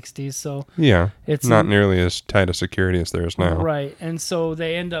late 60s, so Yeah. it's Not nearly as tight a security as there is now. right. And so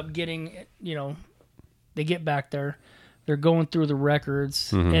they end up getting, they get back there, they're going through the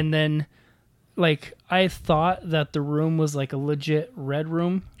records, Mm-hmm. and then, like, I thought that the room was like a legit red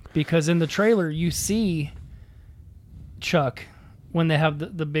room because in the trailer you see Chuck when they have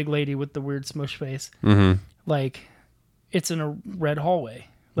the big lady with the weird smush face, Mm-hmm. like it's in a red hallway.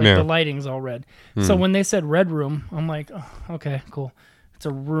 Like Yeah. the lighting's all red. So when they said red room, I'm like, oh, okay, cool. It's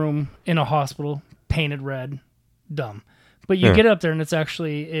a room in a hospital painted red. Dumb. But you Yeah. get up there and it's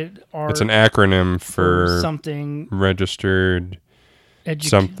actually It's an acronym for something registered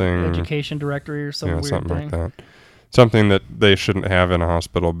something. education directory or some weird something thing. like that. Something that they shouldn't have in a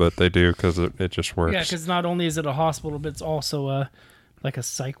hospital, but they do because it just works. Yeah, because not only is it a hospital, but it's also like a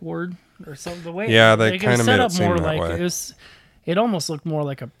psych ward or something. The way Yeah, they like, kinda was made set it up seem more that like way. it almost looked more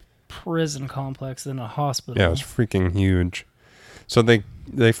like a prison complex than a hospital. Yeah, it was freaking huge. So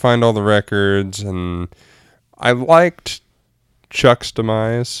they find all the records, and I liked Chuck's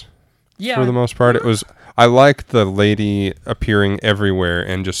demise for the most part. I liked the lady appearing everywhere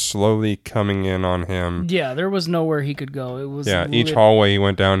and just slowly coming in on him. Yeah, there was nowhere he could go. It was Each hallway he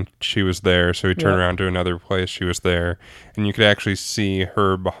went down, she was there. So he turned around to another place, she was there. And you could actually see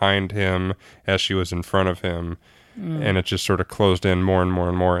her behind him as she was in front of him. And it just sort of closed in more and more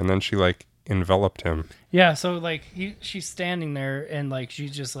and more. And then she, like, enveloped him. Yeah, so, like, she's standing there, and, like, she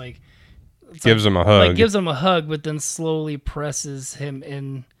just, like... Gives him a hug. Like, gives him a hug, but then slowly presses him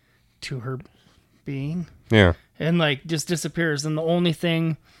in to her being. Yeah. And, like, just disappears. And the only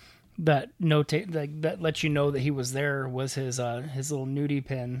thing that that lets you know that he was there was his little nudie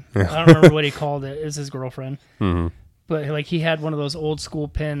pin. I don't remember what he called it. It was his girlfriend. Mm-hmm. But, like, he had one of those old school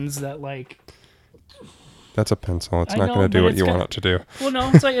pins that, like... That's a pencil. It's not going to do what you want it to do. Well, no,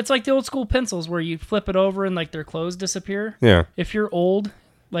 it's like the old school pencils where you flip it over and, like, their clothes disappear. Yeah. If you're old,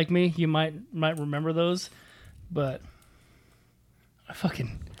 like me, you might remember those. But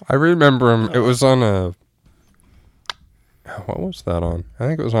I remember him. It was on a... What was that on? I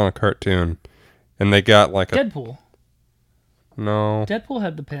think it was on a cartoon. And they got like Deadpool. No. Deadpool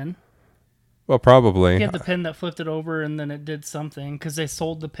had the pin. Well, probably. He had the pin that flipped it over and then it did something. Because they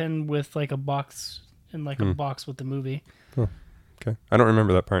sold the pin with like a box... in like a box with the movie. Oh, okay. I don't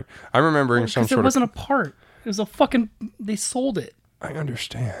remember that part. I'm remembering some sort of... Because it wasn't a part. It was a fucking... They sold it. I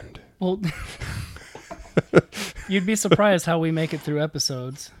understand. Well... You'd be surprised how we make it through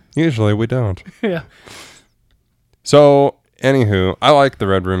episodes. Usually we don't. Yeah. So, anywho, I like the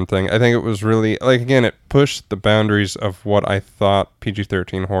Red Room thing. I think it was really... Like, again, it pushed the boundaries of what I thought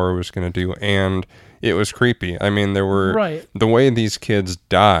PG-13 horror was going to do. And it was creepy. I mean, there were... Right. The way these kids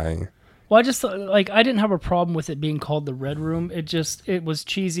die... Well, I just like I didn't have a problem with it being called the Red Room. It was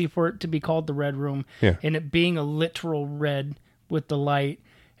cheesy for it to be called the Red Room, and it being a literal red with the light,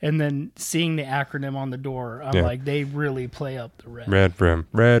 and then seeing the acronym on the door. I'm like, they really play up the red. Red Room,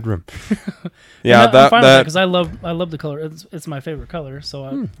 Red Room. Yeah, I'm fine with that because I love the color. It's my favorite color.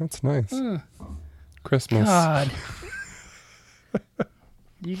 So that's nice. Christmas. God,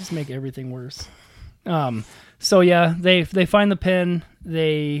 you just make everything worse. So yeah, they find the pin.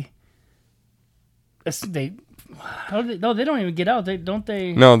 They no, they don't even get out.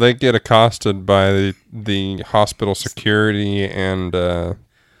 No, they get accosted by the hospital security and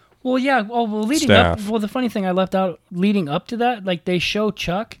well, yeah. Well, leading staff. up. Well, the funny thing I left out leading up to that, like they show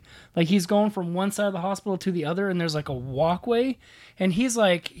Chuck, like he's going from one side of the hospital to the other, and there's like a walkway, and he's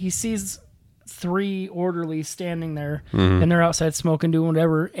like he sees 3 orderlies standing there, and they're outside smoking, doing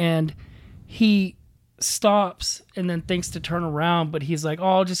whatever, and he stops and then thinks to turn around, but he's like, oh,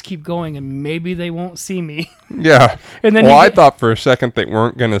 I'll just keep going and maybe they won't see me. Yeah. And then I thought for a second they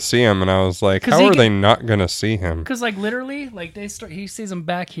weren't going to see him, and I was like, how are they not going to see him? Because like literally, like he sees him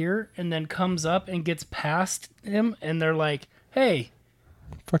back here and then comes up and gets past him, and they're like, hey,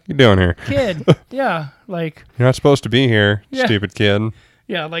 what the fuck you doing here? Kid. Yeah, like you're not supposed to be here, stupid kid.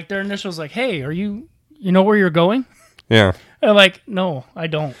 Yeah, like their initials like, hey, you know where you're going? Yeah. And like, no, I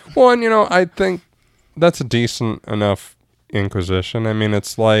don't. Well, and I think that's a decent enough inquisition. I mean,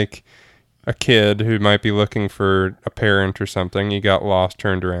 it's like a kid who might be looking for a parent or something. He got lost,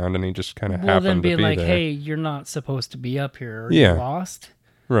 turned around, and he just kind of happened then to be like, there. hey, you're not supposed to be up here. Are you lost?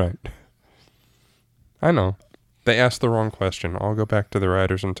 Right. I know. They asked the wrong question. I'll go back to the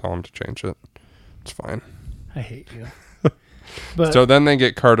writers and tell them to change it. It's fine. I hate you. But so then they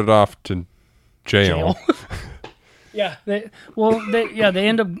get carted off to jail. Yeah, they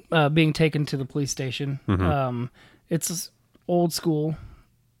end up being taken to the police station. Mm-hmm. It's old school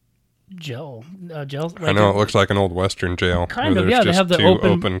jail. Like I know it looks like an old Western jail. Kind of, yeah. They have the two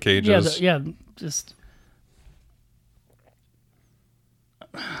open cages. Just.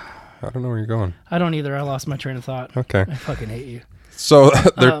 I don't know where you're going. I don't either. I lost my train of thought. Okay. I fucking hate you. So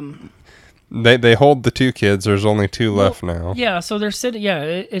they hold the 2 kids. There's only 2 left now. Yeah, so they're sitting. Yeah,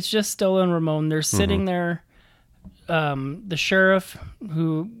 it's just Stella and Ramon. They're sitting there. The sheriff,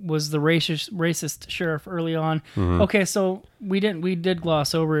 who was the racist sheriff early on. Mm-hmm. Okay, so we did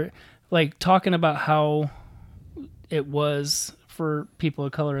gloss over it, like talking about how it was for people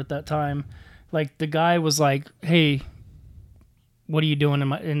of color at that time. Like the guy was like, "Hey, what are you doing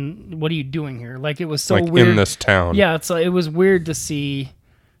what are you doing here?" Like it was so like weird in this town. Yeah, it was weird to see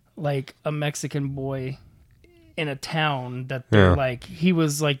like a Mexican boy in a town that they're like he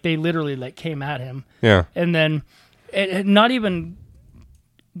was like they literally like came at him. Yeah, and then. It, not even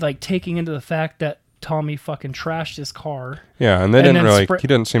like taking into the fact that Tommy fucking trashed his car. Yeah, and he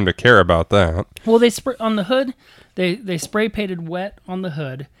didn't seem to care about that. Well, they on the hood, They spray painted wet on the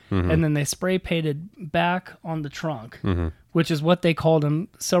hood, and then they spray painted back on the trunk, which is what they called him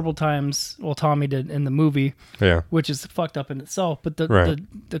several times. Well, Tommy did in the movie, which is fucked up in itself. But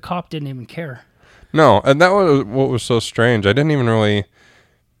the cop didn't even care. No, and that was what was so strange. I didn't even really,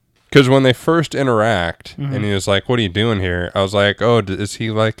 because when they first interact, and he was like, "What are you doing here?" I was like, "Oh, is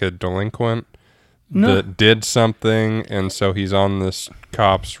he like a delinquent?" That did something, and so he's on this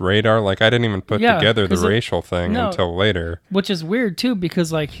cop's radar. Like, I didn't even put together the racial thing until later. Which is weird, too, because,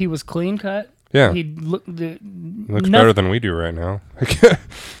 like, he was clean cut. Yeah. He looks better than we do right now.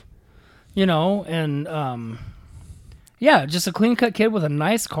 You know, and, just a clean cut kid with a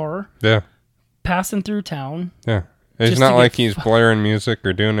nice car. Yeah. Passing through town. Yeah. It's not like he's blaring music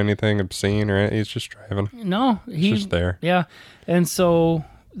or doing anything obscene, or he's just driving. No. He's just there. Yeah. And so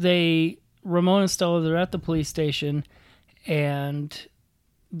Ramon and Stella, they're at the police station, and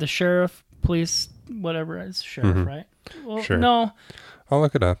the sheriff, police, whatever it is, sheriff, right? Well, sure. No. I'll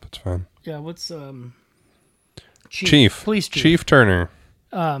look it up. It's fine. Yeah, what's Chief. Police chief. Chief Turner.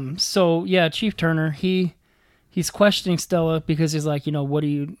 Chief Turner, he's questioning Stella because he's like, what are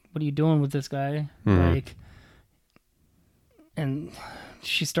you doing with this guy? Like, and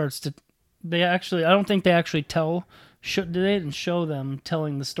she starts to. I don't think they actually tell. They didn't show them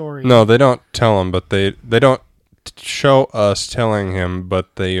telling the story. No, they don't tell him, but they don't show us telling him,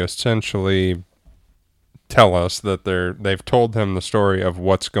 but they essentially tell us that they've told him the story of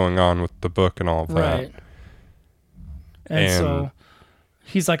what's going on with the book and all of that. Right. And so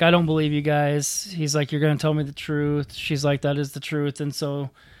he's like, I don't believe you guys. He's like, you're going to tell me the truth. She's like, that is the truth. And so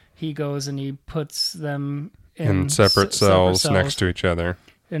he goes and he puts them in separate cells next to each other.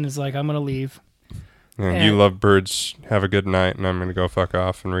 And is like, I'm going to leave. And you love birds, have a good night, and I'm going to go fuck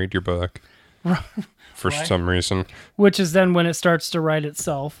off and read your book. For some reason. Which is then when it starts to write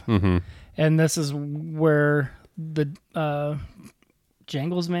itself. Mm-hmm. And this is where the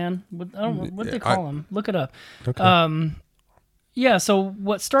Jangles Man, what they call him? Look it up. Okay. So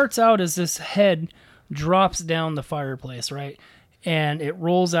what starts out is this head drops down the fireplace, right? And it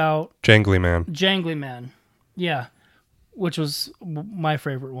rolls out. Jangly Man. Yeah. Which was my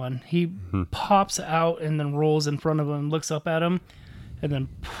favorite one. He pops out and then rolls in front of him, looks up at him, and then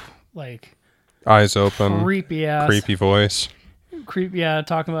like eyes open, creepy voice,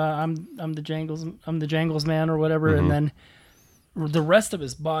 talking about I'm the Jangles Man or whatever, and then the rest of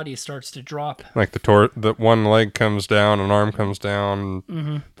his body starts to drop. Like the one leg comes down, an arm comes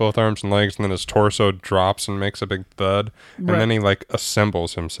down, both arms and legs, and then his torso drops and makes a big thud, and then he like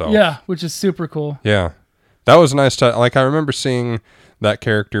assembles himself. Yeah, which is super cool. Yeah. That was a nice touch. Like, I remember seeing that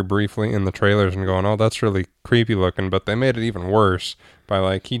character briefly in the trailers and going, oh, that's really creepy looking, but they made it even worse by,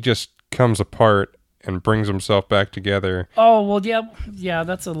 like, he just comes apart and brings himself back together. Oh, well, yeah,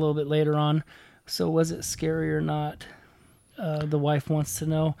 that's a little bit later on. So was it scary or not? The wife wants to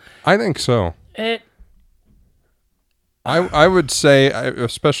know. I think so. I would say,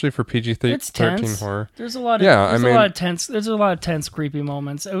 especially for PG-13 horror. There's a lot of tense, creepy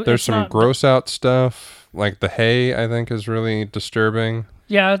moments. There's some gross out stuff, like the hay. I think is really disturbing.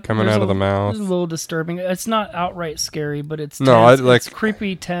 Yeah, coming out of the mouth. It's a little disturbing. It's not outright scary, but it's tense. It's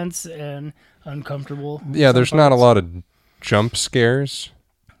creepy, tense, and uncomfortable. Yeah, there's not a lot of jump scares,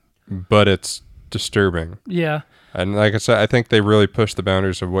 but it's disturbing. Yeah, and like I said, I think they really push the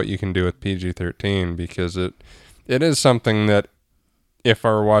boundaries of what you can do with PG-13 because it is something that if I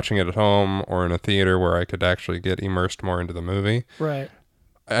were watching it at home or in a theater where I could actually get immersed more into the movie, right?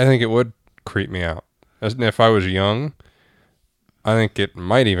 I think it would creep me out. As if I was young, I think it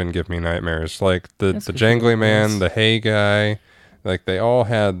might even give me nightmares. Like the Jangly Man, the hay guy, like they all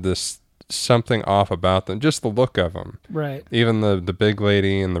had this something off about them. Just the look of them, right? Even the big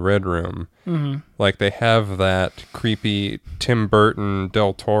lady in the red room, like they have that creepy Tim Burton,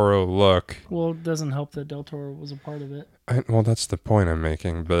 Del Toro look. Well, it doesn't help that Del Toro was a part of it. Well, that's the point I'm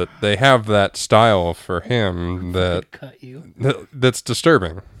making. But they have that style for him that cut you. That's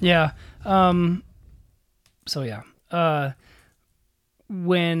disturbing. Yeah. So yeah.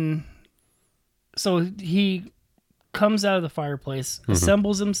 So he comes out of the fireplace,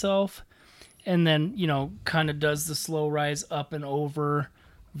 assembles himself, and then, kind of does the slow rise up and over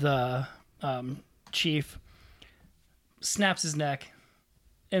the chief, snaps his neck,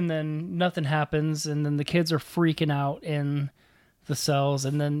 and then nothing happens, and then the kids are freaking out in the cells,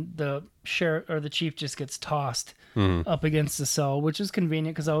 and then the sheriff or the chief just gets tossed up against the cell, which is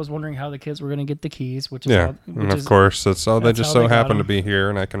convenient because I was wondering how the kids were going to get the keys, which is of course that's all. They just so happen to be here,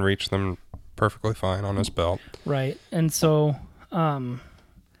 and I can reach them perfectly fine on his belt. Right, and so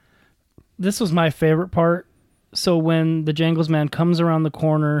this was my favorite part. So when the Jangles Man comes around the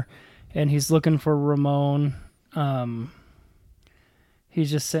corner and he's looking for Ramon, He's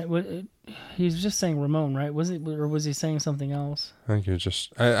just saying. He's just saying Ramon, right? Was it, or was he saying something else? I think he was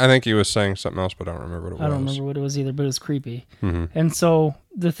just. I think he was saying something else, but I don't remember what it was. I don't remember what it was either, but it was creepy. Mm-hmm. And so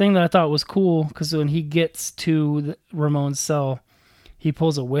the thing that I thought was cool, because when he gets to Ramon's cell, he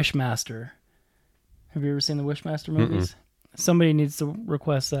pulls a Wishmaster. Have you ever seen the Wishmaster movies? Somebody needs to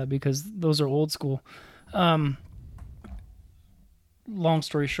request that because those are old school. Long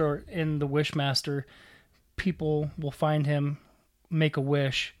story short, in the Wishmaster, people will find him, make a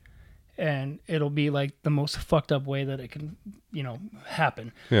wish, and it'll be like the most fucked up way that it can,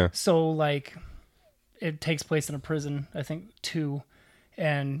 happen. Yeah. So like, it takes place in a prison, I think 2,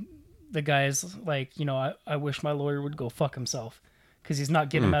 and the guy's like, I wish my lawyer would go fuck himself because he's not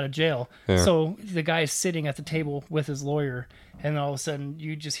getting him out of jail. Yeah. So the guy is sitting at the table with his lawyer, and all of a sudden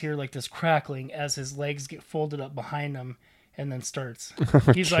you just hear like this crackling as his legs get folded up behind him, and then starts.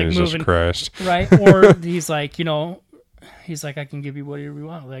 He's like Jesus moving, Christ. right? Or he's like, he's like, I can give you whatever you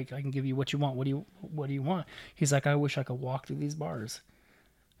want. Like, I can give you what you want. What do you want? He's like, I wish I could walk through these bars.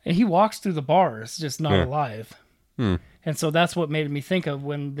 And he walks through the bars, just not alive. And so that's what made me think of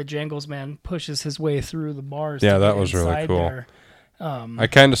when the Jangles man pushes his way through the bars. Yeah, to that get was really inside cool. there. I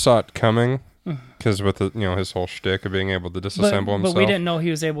kind of saw it coming because with his whole shtick of being able to disassemble himself. But we didn't know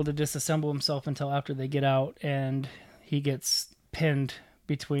he was able to disassemble himself until after they get out and he gets pinned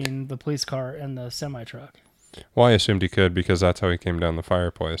between the police car and the semi-truck. Well, I assumed he could because that's how he came down the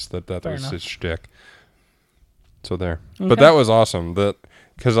fireplace. That Fair was enough. his shtick. So there. Okay. But that was awesome.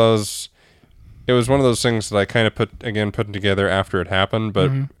 Because it was one of those things that I kind of put together after it happened.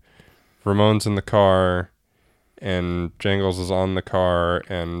 But Ramon's in the car, and Jangles is on the car,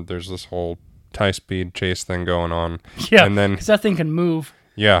 and there's this whole high-speed chase thing going on. Yeah, and then because that thing can move.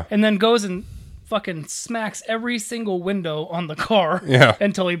 Yeah. And then goes and fucking smacks every single window on the car. Yeah.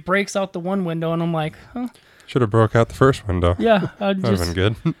 Until he breaks out the one window, and I'm like, huh? Should have broke out the first window. Yeah, I'd That would have just,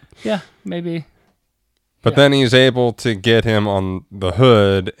 been good. yeah, maybe. But then he's able to get him on the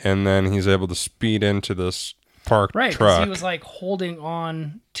hood, and then he's able to speed into this parked Right, because truck. he was like holding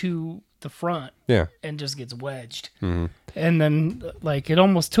on to the front Yeah. and just gets wedged. Mm-hmm. And then, like, it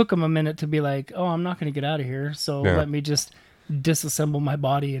almost took him a minute to be like, oh, I'm not going to get out of here, so Yeah. let me just disassemble my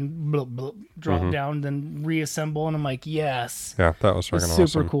body and drop down, then reassemble. And I'm like, yes. Yeah, that was It's freaking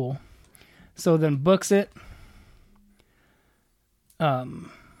super awesome. cool. So then books it. And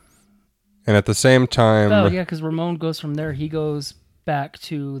at the same time, Oh, yeah, because Ramon goes from there. He goes back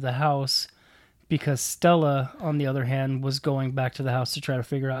to the house because Stella, on the other hand, was going back to the house to try to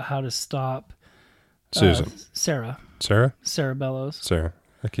figure out how to stop Susan. Sarah Bellows. Sarah.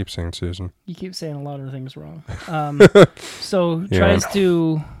 I keep saying Susan. You keep saying a lot of things wrong. So tries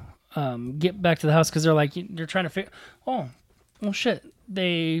to get back to the house because they're like, they're trying to figure. Oh, well, shit.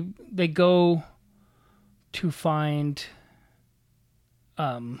 They go to find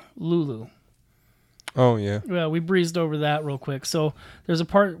Lulu. Oh, yeah. Well, we breezed over that real quick. So there's a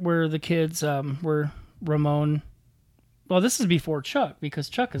part where the kids, where Ramon. Well, this is before Chuck because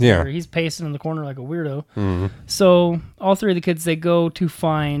Chuck is there. He's pacing in the corner like a weirdo. Mm-hmm. So all three of the kids, they go to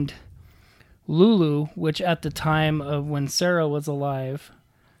find Lulu, which at the time of when Sarah was alive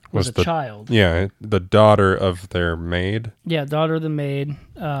was a child. Yeah, the daughter of their maid. Yeah, daughter of the maid,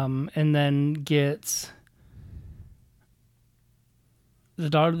 and then gets the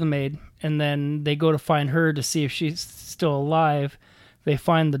daughter of the maid, and then they go to find her to see if she's still alive. They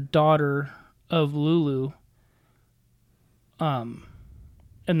find the daughter of Lulu, and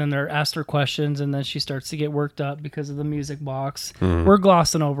then they're asked her questions, and then she starts to get worked up because of the music box. Mm-hmm. We're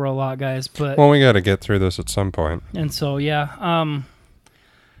glossing over a lot, guys, but Well, we got to get through this at some point. and so yeah,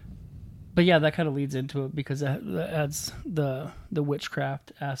 but yeah, that kind of leads into it because that adds the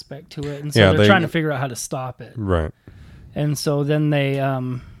witchcraft aspect to it, and so Yeah, they're trying to figure out how to stop it. Right. And so then they,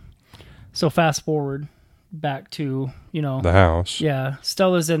 so fast forward back to, The house. yeah,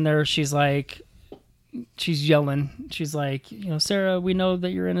 Stella's in there. She's like, she's yelling. She's like, Sarah, we know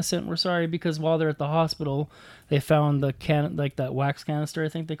that you're innocent. We're sorry, because while they're at the hospital, they found the that wax canister, I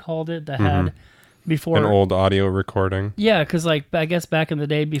think they called it, that had before An old audio recording. Yeah, because I guess back in the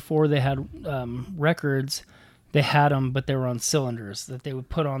day before they had records, they had them, but they were on cylinders that they would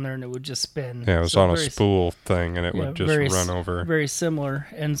put on there and it would just spin. Yeah, it was So on a very spool thing, and it would just run over. Very similar.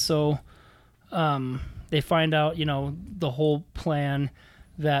 And so they find out, the whole plan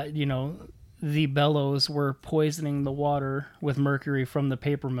that, the Bellows were poisoning the water with mercury from the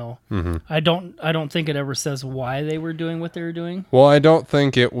paper mill. Mm-hmm. I don't think it ever says why they were doing what they were doing. Well, I don't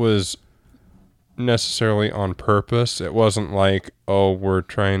think it was necessarily on purpose. It wasn't like, oh, we're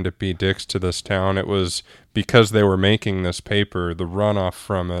trying to be dicks to this town. It was because they were making this paper, the runoff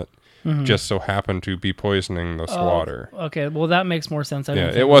from it just so happened to be poisoning this water. Okay, well that makes more sense. I didn't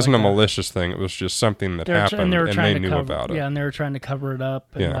Yeah, think it wasn't like a that. malicious thing. It was just something that They were tr- happened, and they knew cover, about it. Yeah, and they were trying to cover it up,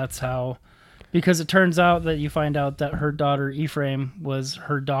 and Yeah. that's how. Because it turns out that you find out that her daughter Ephraim was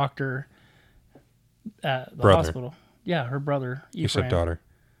her doctor at the Brother. hospital. Yeah, her brother Ephraim. You said daughter.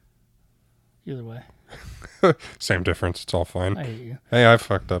 Either way, Same difference. It's all fine. I hate you. Hey, I've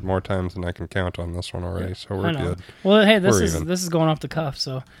fucked up more times than I can count on this one already, so I we're know. good. Well, hey, this We're is even. this is going off the cuff.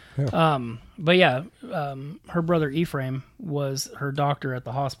 So, Yeah. but yeah, her brother Ephraim was her doctor at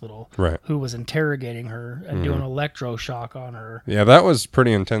the hospital, Right. who was interrogating her and doing electroshock on her. Yeah, that was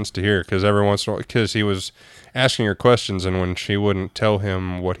pretty intense to hear because every once in a while, because he was asking her questions, and when she wouldn't tell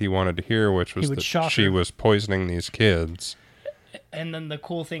him what he wanted to hear, which was would that shock she her. was poisoning these kids. And then the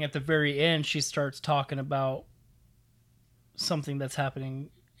cool thing at the very end, she starts talking about something that's happening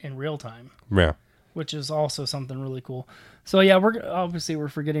in real time, Yeah. which is also something really cool. So yeah, we're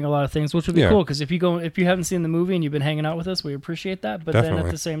forgetting a lot of things, which would be Yeah. cool because if you haven't seen the movie and you've been hanging out with us, we appreciate that. But then Definitely.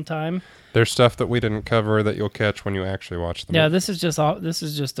 at the same time, There's stuff that we didn't cover that you'll catch when you actually watch the yeah, movie. this is just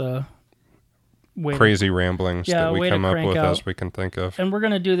a way to- Crazy ramblings Yeah, that we way to come up crank with out. as we can think of. and we're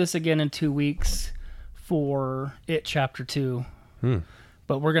gonna do this again in 2 weeks for It Chapter 2.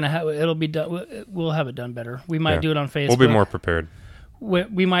 But we're gonna have it'll be done. We'll have it done better. We might Yeah. do it on Facebook. We'll be more prepared.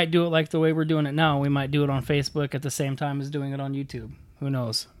 We might do it like the way we're doing it now. We might do it on Facebook at the same time as doing it on YouTube. Who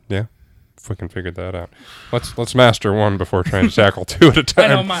knows? Yeah, if we can figure that out. Let's master one before trying to tackle two at a I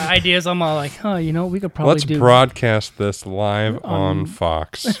know time. my ideas. I'm all like, we could probably Let's do. broadcast this live on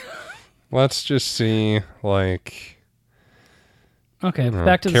Fox. Let's just see, like, Okay, I don't know,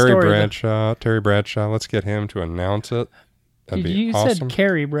 back to the Terry story. Terry Bradshaw. Let's get him to announce it. That'd be You awesome. said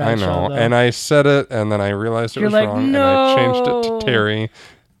Carrie I Bradshaw, know, though. and I said it, and then I realized it You're was like, wrong, and I changed it "No." to Terry.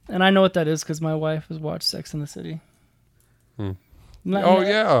 And I know what that is because my wife has watched Sex in the City. Oh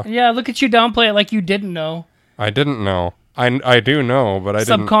yeah, Yeah, look at you downplay it like you didn't know. I didn't know. I do know, but I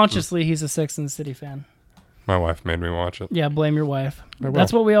didn't. Subconsciously, he's a Sex in the City fan. My wife made me watch it. Yeah, blame your wife. will.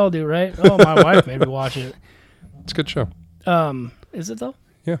 That's what we all do, right? Oh, my wife made me watch it. It's a good show. Is it though?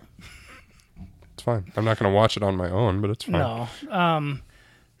 Yeah, it's fine. I'm not going to watch it on my own, but it's fine. No.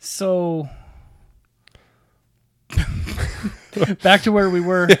 So back to where we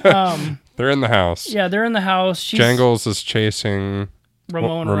were. They're in the house. Yeah, they're in the house. She's Jangles is chasing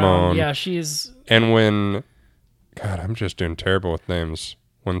Ramon. Ramon. Around. Yeah, she's And when, God, I'm just doing terrible with names.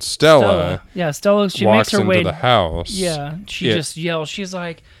 When Stella, Yeah, Stella. She walks makes her into way. the house. Yeah, she it- just yells. She's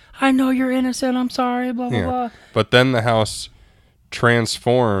like, "I know you're innocent. I'm sorry." Blah blah Yeah. blah. But then the house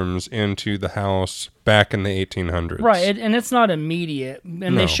transforms into the house back in the 1800s. Right, and it's not immediate. And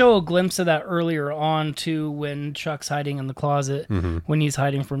No. they show a glimpse of that earlier on too, when Chuck's hiding in the closet, when he's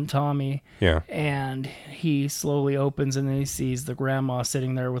hiding from Tommy. Yeah. And he slowly opens and then he sees the grandma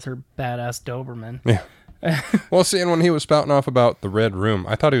sitting there with her badass Doberman. Yeah. Well, see, and when he was spouting off about the red room,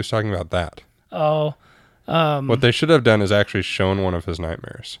 I thought he was talking about that. Oh, What they should have done is actually shown one of his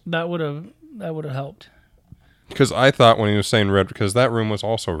nightmares. that would have helped. Because I thought when he was saying red, because that room was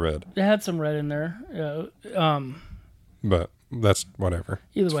also red. It had some red in there. But that's whatever.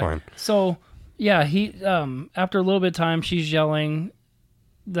 Either It's way. fine. So yeah, he after a little bit of time, she's yelling.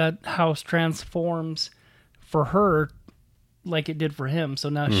 That house transforms for her like it did for him. So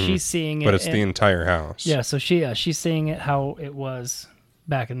now she's seeing it. But it's and- the entire house. Yeah, so she's seeing it how it was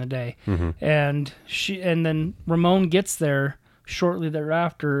back in the day, and then Ramon gets there shortly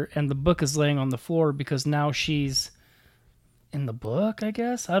thereafter, and the book is laying on the floor because now she's in the book. I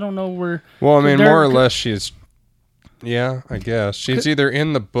guess I don't know where. Well, I mean, They're- more or less, she's. Yeah, I guess she's either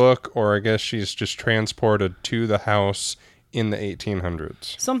in the book or I guess she's just transported to the house in the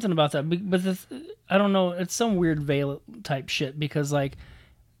 1800s. Something about that, but I don't know. It's some weird veil type shit because like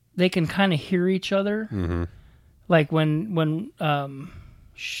they can kind of hear each other. Mm-hmm. Like when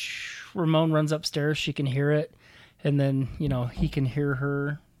Ramon runs upstairs, she can hear it, and then he can hear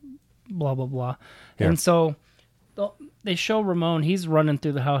her. Blah blah blah, Yeah. and so they show Ramon. He's running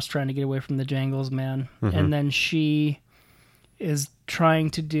through the house trying to get away from the Jangles man, and then she is trying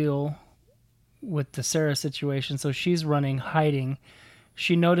to deal with the Sarah situation. So she's running, hiding.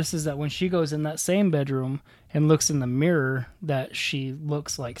 She notices that when she goes in that same bedroom and looks in the mirror that she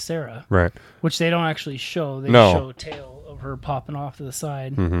looks like Sarah, Right. which they don't actually show. They No. show a tail of her popping off to the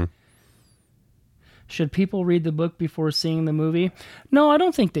side. Mm-hmm. Should people read the book before seeing the movie? No, I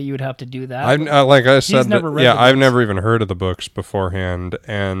don't think that you would have to do that. Like I said, never read yeah, the I've books. never even heard of the books beforehand,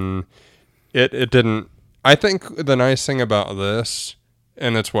 and it didn't. I think the nice thing about this,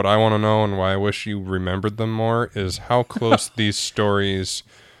 and it's what I want to know, and why I wish you remembered them more, is how close these stories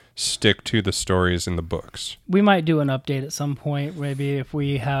stick to the stories in the books. We might do an update at some point. Maybe if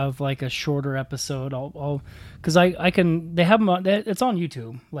we have like a shorter episode, I'll because I can. They have them. It's on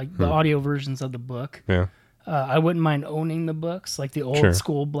YouTube, like the audio versions of the book. Yeah. I wouldn't mind owning the books, like the old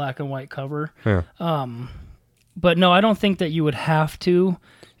school black and white cover. Yeah. But no, I don't think that you would have to.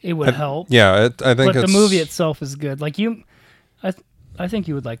 It would help. Yeah, I think. But the movie itself is good. Like I think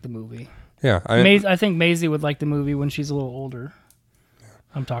you would like the movie. Yeah, I think Maisie would like the movie when she's a little older.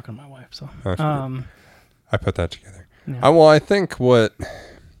 I'm talking to my wife, so. I put that together. Yeah. Well, I think what,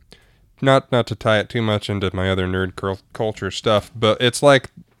 not to tie it too much into my other nerd culture stuff, but it's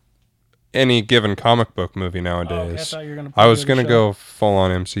like any given comic book movie nowadays. I was going to go full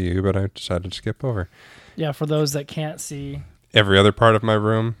on MCU, but I decided to skip over. Yeah, for those that can't see. Every other part of my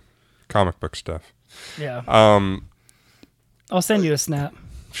room, comic book stuff. Yeah. I'll send you a snap.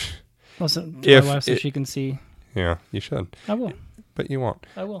 I'll send to my wife so she can see. Yeah, you should. I will. But you won't.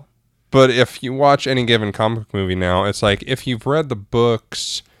 I will. But if you watch any given comic movie now, it's like if you've read the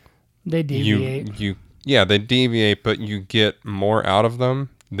books, they deviate. They deviate, but you get more out of them.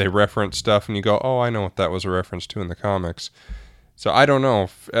 They reference stuff, and you go, "Oh, I know what that was a reference to in the comics." So I don't know.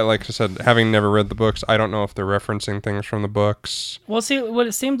 Like I said, having never read the books, I don't know if they're referencing things from the books. Well, see, what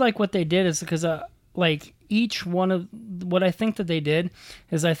it seemed like what they did is because, like each one of what I think that they did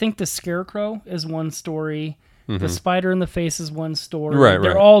is I think the Scarecrow is one story. The Spider in the Face is one story. Right,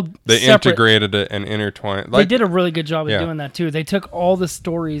 They're all they separate. integrated it and intertwined. They did a really good job of doing that too. They took all the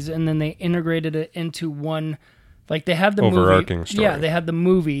stories and then they integrated it into one. Like they had the overarching story. Yeah, they had the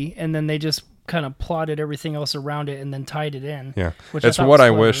movie and then they just kind of plotted everything else around it and then tied it in. Yeah, which it's what I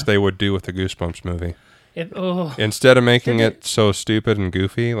wish they would do with the Goosebumps movie. Instead of making it so stupid and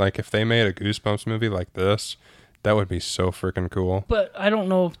goofy, like if they made a Goosebumps movie like this, that would be so freaking cool. But I don't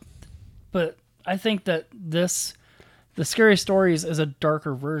know. But I think that the Scary Stories is a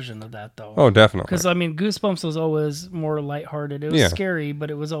darker version of that, though. Oh, definitely. Because, I mean, Goosebumps was always more lighthearted. It was scary, but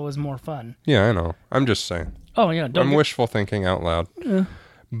it was always more fun. Yeah, I know. I'm just saying. Oh, yeah. I'm wishful thinking out loud. Yeah.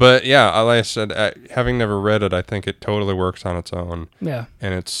 But, yeah, like I said, having never read it, I think it totally works on its own. Yeah.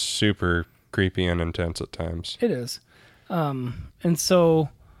 And it's super creepy and intense at times. It is. And so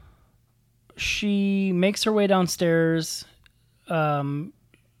she makes her way downstairs. So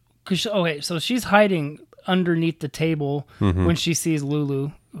she's hiding underneath the table when she sees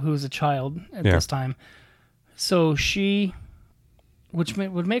Lulu, who's a child at this time. So which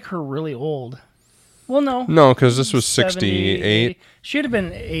would make her really old. Well, no. No, because this was 70, 68. 80. She would have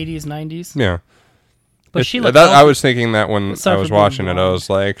been 80s, 90s. Yeah. But she looked I was thinking that when I was for watching being it, I blonde. was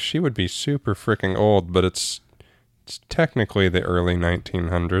like, she would be super freaking old, but it's technically the early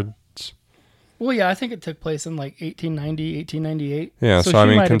 1900s. Well, yeah, I think it took place in like 1890, 1898. Yeah, so I she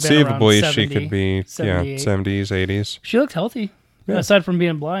mean, might have been around conceivably, 70, she could be 78. 70s, 80s. She looked healthy, aside from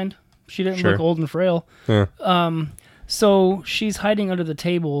being blind. She didn't look old and frail. Yeah. So she's hiding under the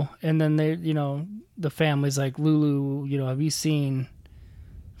table, and then the family's like, Lulu, have you seen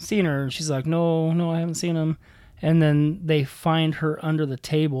her? And she's like, no, I haven't seen him. And then they find her under the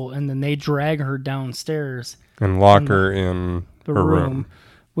table, and then they drag her downstairs and lock her in the her room.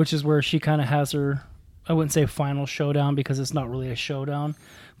 Which is where she kind of has her, I wouldn't say final showdown because it's not really a showdown,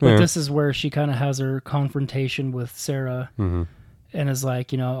 but this is where she kind of has her confrontation with Sarah and is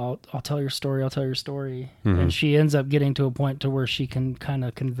like, I'll tell your story. And she ends up getting to a point to where she can kind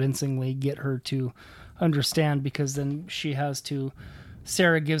of convincingly get her to understand, because then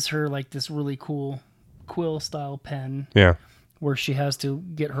Sarah gives her like this really cool quill style pen where she has to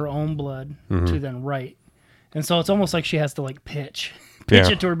get her own blood to then write. And so it's almost like she has to like pitch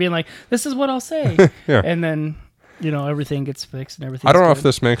it to her, being like, this is what I'll say. And then, everything gets fixed and everything. I don't know if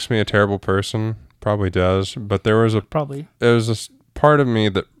this makes me a terrible person. Probably does. But there was a part of me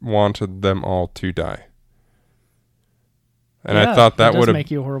that wanted them all to die. And I thought that would have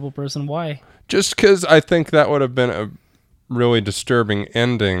make you a horrible person. Why? Just because I think that would have been a really disturbing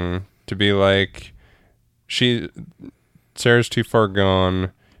ending, to be like, Sarah's too far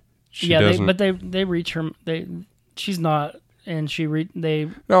gone. They reach her. She's not, and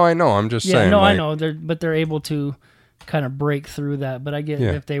No, I know. I'm just saying. No, I know. They're able to kind of break through that. But I get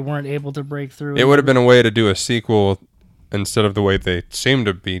if they weren't able to break through, it would have been a way to do a sequel instead of the way they seem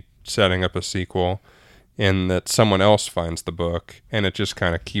to be setting up a sequel, in that someone else finds the book and it just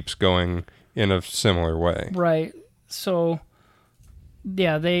kind of keeps going in a similar way. Right. So,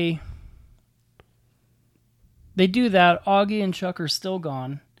 yeah, they do that. Augie and Chuck are still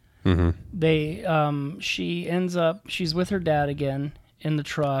gone. Mm-hmm. She's with her dad again in the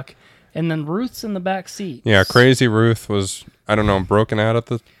truck, and then Ruth's in the back seat. Yeah, crazy Ruth was, I don't know, broken out at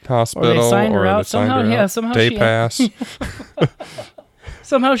the hospital. Or they signed her out. Somehow Day she pass.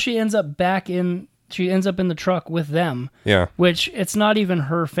 somehow she ends up in the truck with them. Yeah. Which it's not even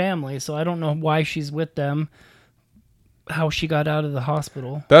her family, so I don't know why she's with them. How she got out of the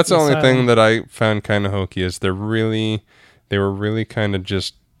hospital. That's the only thing that I found kind of hokey is they were really kind of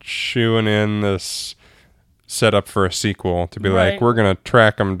just shooing in this setup for a sequel to be like, we're going to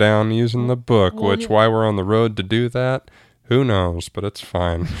track them down using the book, why we're on the road to do that, who knows, but it's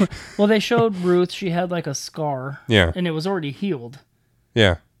fine. Well, they showed Ruth, she had like a scar. Yeah. And it was already healed.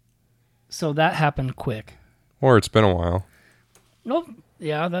 Yeah. So that happened quick. Or it's been a while. Nope.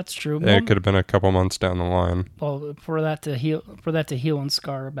 Yeah, that's true. It could have been a couple months down the line. Well, for that to heal and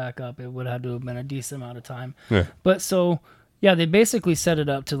scar back up, it would have to have been a decent amount of time. Yeah. But so, yeah, they basically set it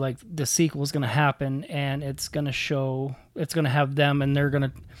up to like the sequel's going to happen, and it's going to have them, and they're going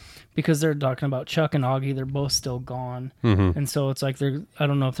to, because they're talking about Chuck and Augie, they're both still gone. Mm-hmm. And so it's like I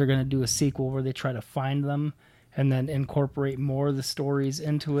don't know if they're going to do a sequel where they try to find them and then incorporate more of the stories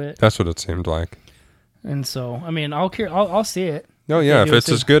into it. That's what it seemed like. And so, I mean, I'll see it. Oh, yeah, if it's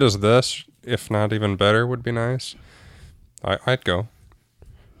as good as this, if not even better, would be nice. I'd go.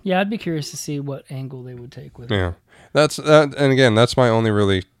 Yeah, I'd be curious to see what angle they would take with it. Yeah. And again, that's my only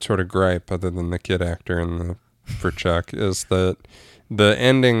really sort of gripe, other than the kid actor for Chuck, is that the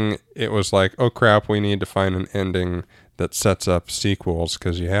ending, it was like, oh crap, we need to find an ending that sets up sequels,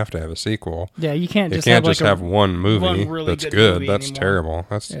 because you have to have a sequel. Yeah, you can't just have one movie really that's good. movie That's anymore. Terrible.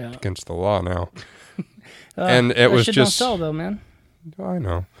 That's against the law now. And it was shit just don't sell though, man. I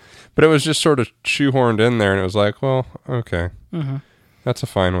know, but it was just sort of shoehorned in there, and it was like, well, okay, that's a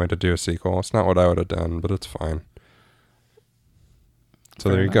fine way to do a sequel. It's not what I would have done, but it's fine. So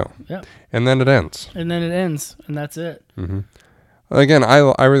Fair there enough. you go. Yeah. And then it ends. And that's it. Mm-hmm. Again,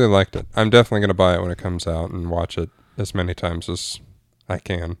 I really liked it. I'm definitely going to buy it when it comes out and watch it as many times as I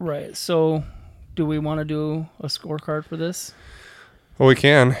can. Right. So, do we want to do a scorecard for this? Well, we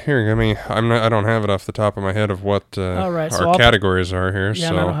can. Here, I don't have it off the top of my head of what our categories are here. Yeah,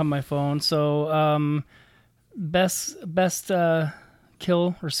 so. and I don't have my phone. So, best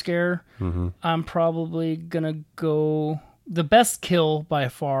kill or scare. Mm-hmm. I'm probably gonna go. The best kill by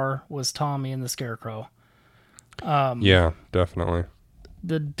far was Tommy and the Scarecrow. Yeah, definitely.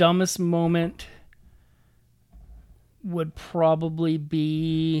 The dumbest moment would probably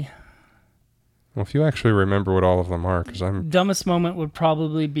be. Well, if you actually remember what all of them are, because dumbest moment would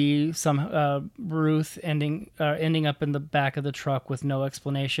probably be some Ruth ending up in the back of the truck with no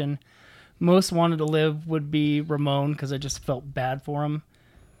explanation. Most wanted to live would be Ramon, because I just felt bad for him,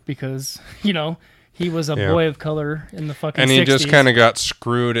 because he was a boy of color in the fucking 60s. And he just kind of got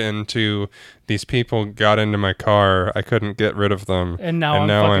screwed into, these people got into my car, I couldn't get rid of them. And now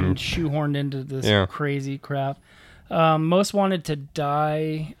I'm shoehorned into this crazy crap. Most wanted to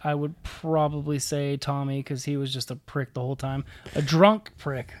die, I would probably say Tommy, because he was just a prick the whole time. A drunk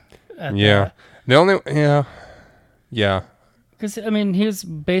prick. Yeah. Yeah. Because, he was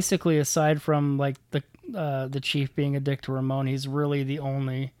basically, aside from like the chief being a dick to Ramon, he's really the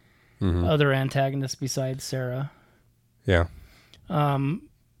only other antagonist besides Sarah. Yeah.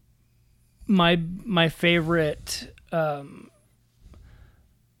 My favorite, I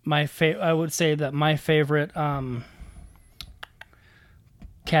would say that my favorite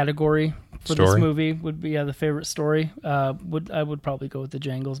category for this movie would be the favorite story. I would probably go with the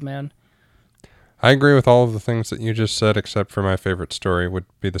Jangles Man. I agree with all of the things that you just said, except for my favorite story would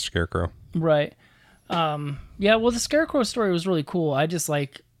be the Scarecrow. Right. Yeah. Well, the Scarecrow story was really cool.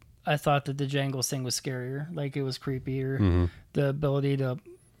 I thought that the Jangles thing was scarier. Like, it was creepier. The ability to,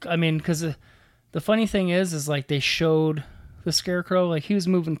 because the funny thing is like they showed the Scarecrow, like he was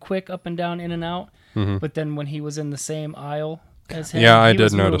moving quick up and down, in and out. But then when he was in the same aisle as him, I he did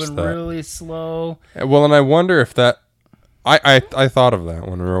was notice moving that. really slow. Well, and I wonder if that, I thought of that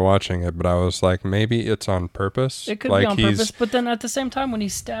when we were watching it, but I was like, maybe it's on purpose. It could be on purpose, but then at the same time, when he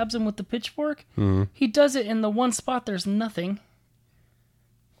stabs him with the pitchfork, he does it in the one spot. There's nothing.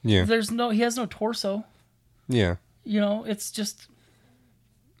 Yeah. He has no torso. Yeah. It's just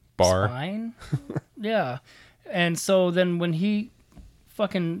bar. Spine. Yeah. And so then when the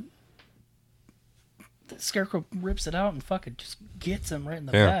Scarecrow rips it out and fucking just gets him right in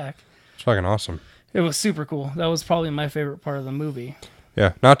the back. It's fucking awesome. It was super cool. That was probably my favorite part of the movie.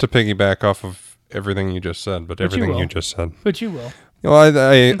 Yeah, not to piggyback off of everything you just said, but everything you just said. But you will. Well,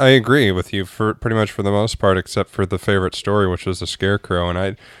 I agree with you for pretty much for the most part, except for the favorite story, which was the Scarecrow,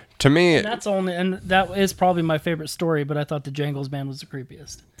 and that is probably my favorite story. But I thought the Jangles Man was the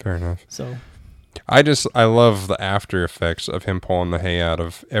creepiest. Fair enough. So, I love the after effects of him pulling the hay out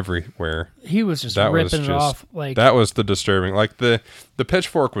of everywhere. He was just ripping it off. Like, that was the disturbing. Like the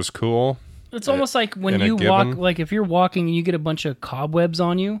pitchfork was cool, It's almost like when in a you walk, given- like if you're walking and you get a bunch of cobwebs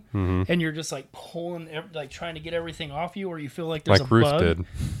on you, Mm-hmm. and you're just like pulling, like trying to get everything off you, or you feel like there's like a Ruth bug. did.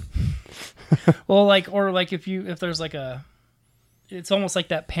 Well, like, or like if there's like it's almost like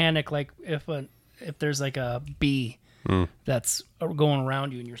that panic, like if there's like a bee that's going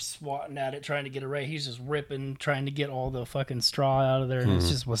around you and you're swatting at it, trying to get it right. He's just ripping, trying to get all the fucking straw out of there, and it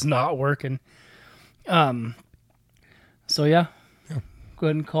just was not working. So yeah. Go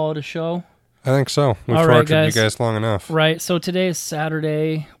ahead and call it a show. I think so. We've All right, tortured guys. you guys long enough. Right. So today is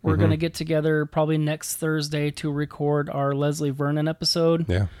Saturday. We're going to get together probably next Thursday to record our Leslie Vernon episode.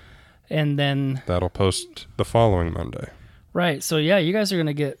 Yeah. And then, That'll post the following Monday. right. So yeah, you guys are going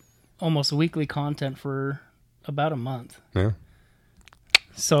to get almost weekly content for about a month. Yeah.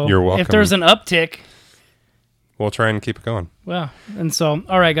 So You're welcome. if there's an uptick, We'll try and keep it going. well, and so,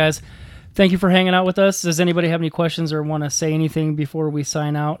 all right, guys. Thank you for hanging out with us. Does anybody have any questions or want to say anything before we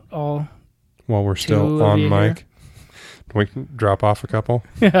sign out? All While we're Two still of on you mic. We can drop off a couple.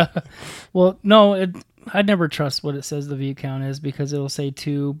 Well, no, I'd never trust what it says the view count is, because it'll say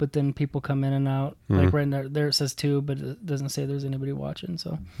 2, but then people come in and out. Like right there it says 2, but it doesn't say there's anybody watching.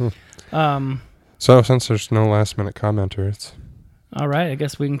 So, So since there's no last minute commenters, all right, I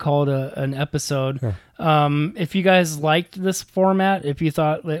guess we can call it an episode. Yeah. If you guys liked this format, if you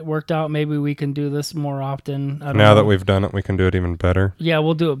thought it worked out, maybe we can do this more often. I don't now know. that we've done it, we can do it even better. Yeah,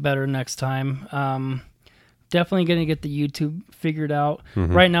 we'll do it better next time. Definitely going to get the YouTube figured out.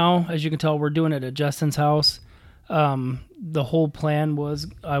 Right now, as you can tell, we're doing it at Justin's house. The whole plan was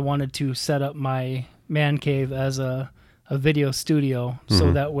I wanted to set up my man cave as a video studio.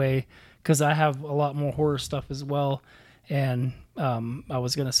 So that way, because I have a lot more horror stuff as well. And I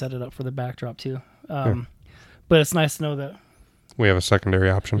was going to set it up for the backdrop too. But it's nice to know that. We have a secondary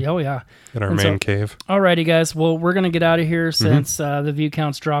option Oh, yeah. in our And main so- cave. Alrighty, guys. Well, we're going to get out of here since the view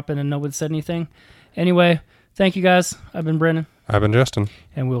count's dropping and no one said anything. Anyway, thank you, guys. I've been Brennan, I've been Justin.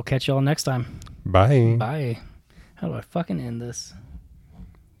 and we'll catch y'all next time. Bye. Bye. How do I fucking end this?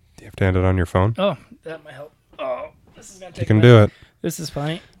 Do you have to end it on your phone? Oh, that might help. Oh, this is going to take You can a do minute. it. This is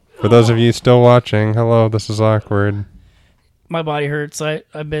funny. For those of you still watching, hello, this is awkward. My body hurts.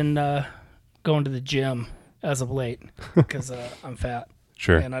 I've been going to the gym as of late because I'm fat.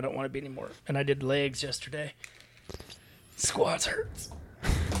 Sure. And I don't want to be anymore. And I did legs yesterday. Squats hurts.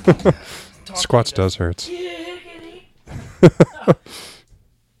 Squats does hurts.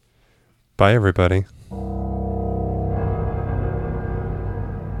 Bye, everybody.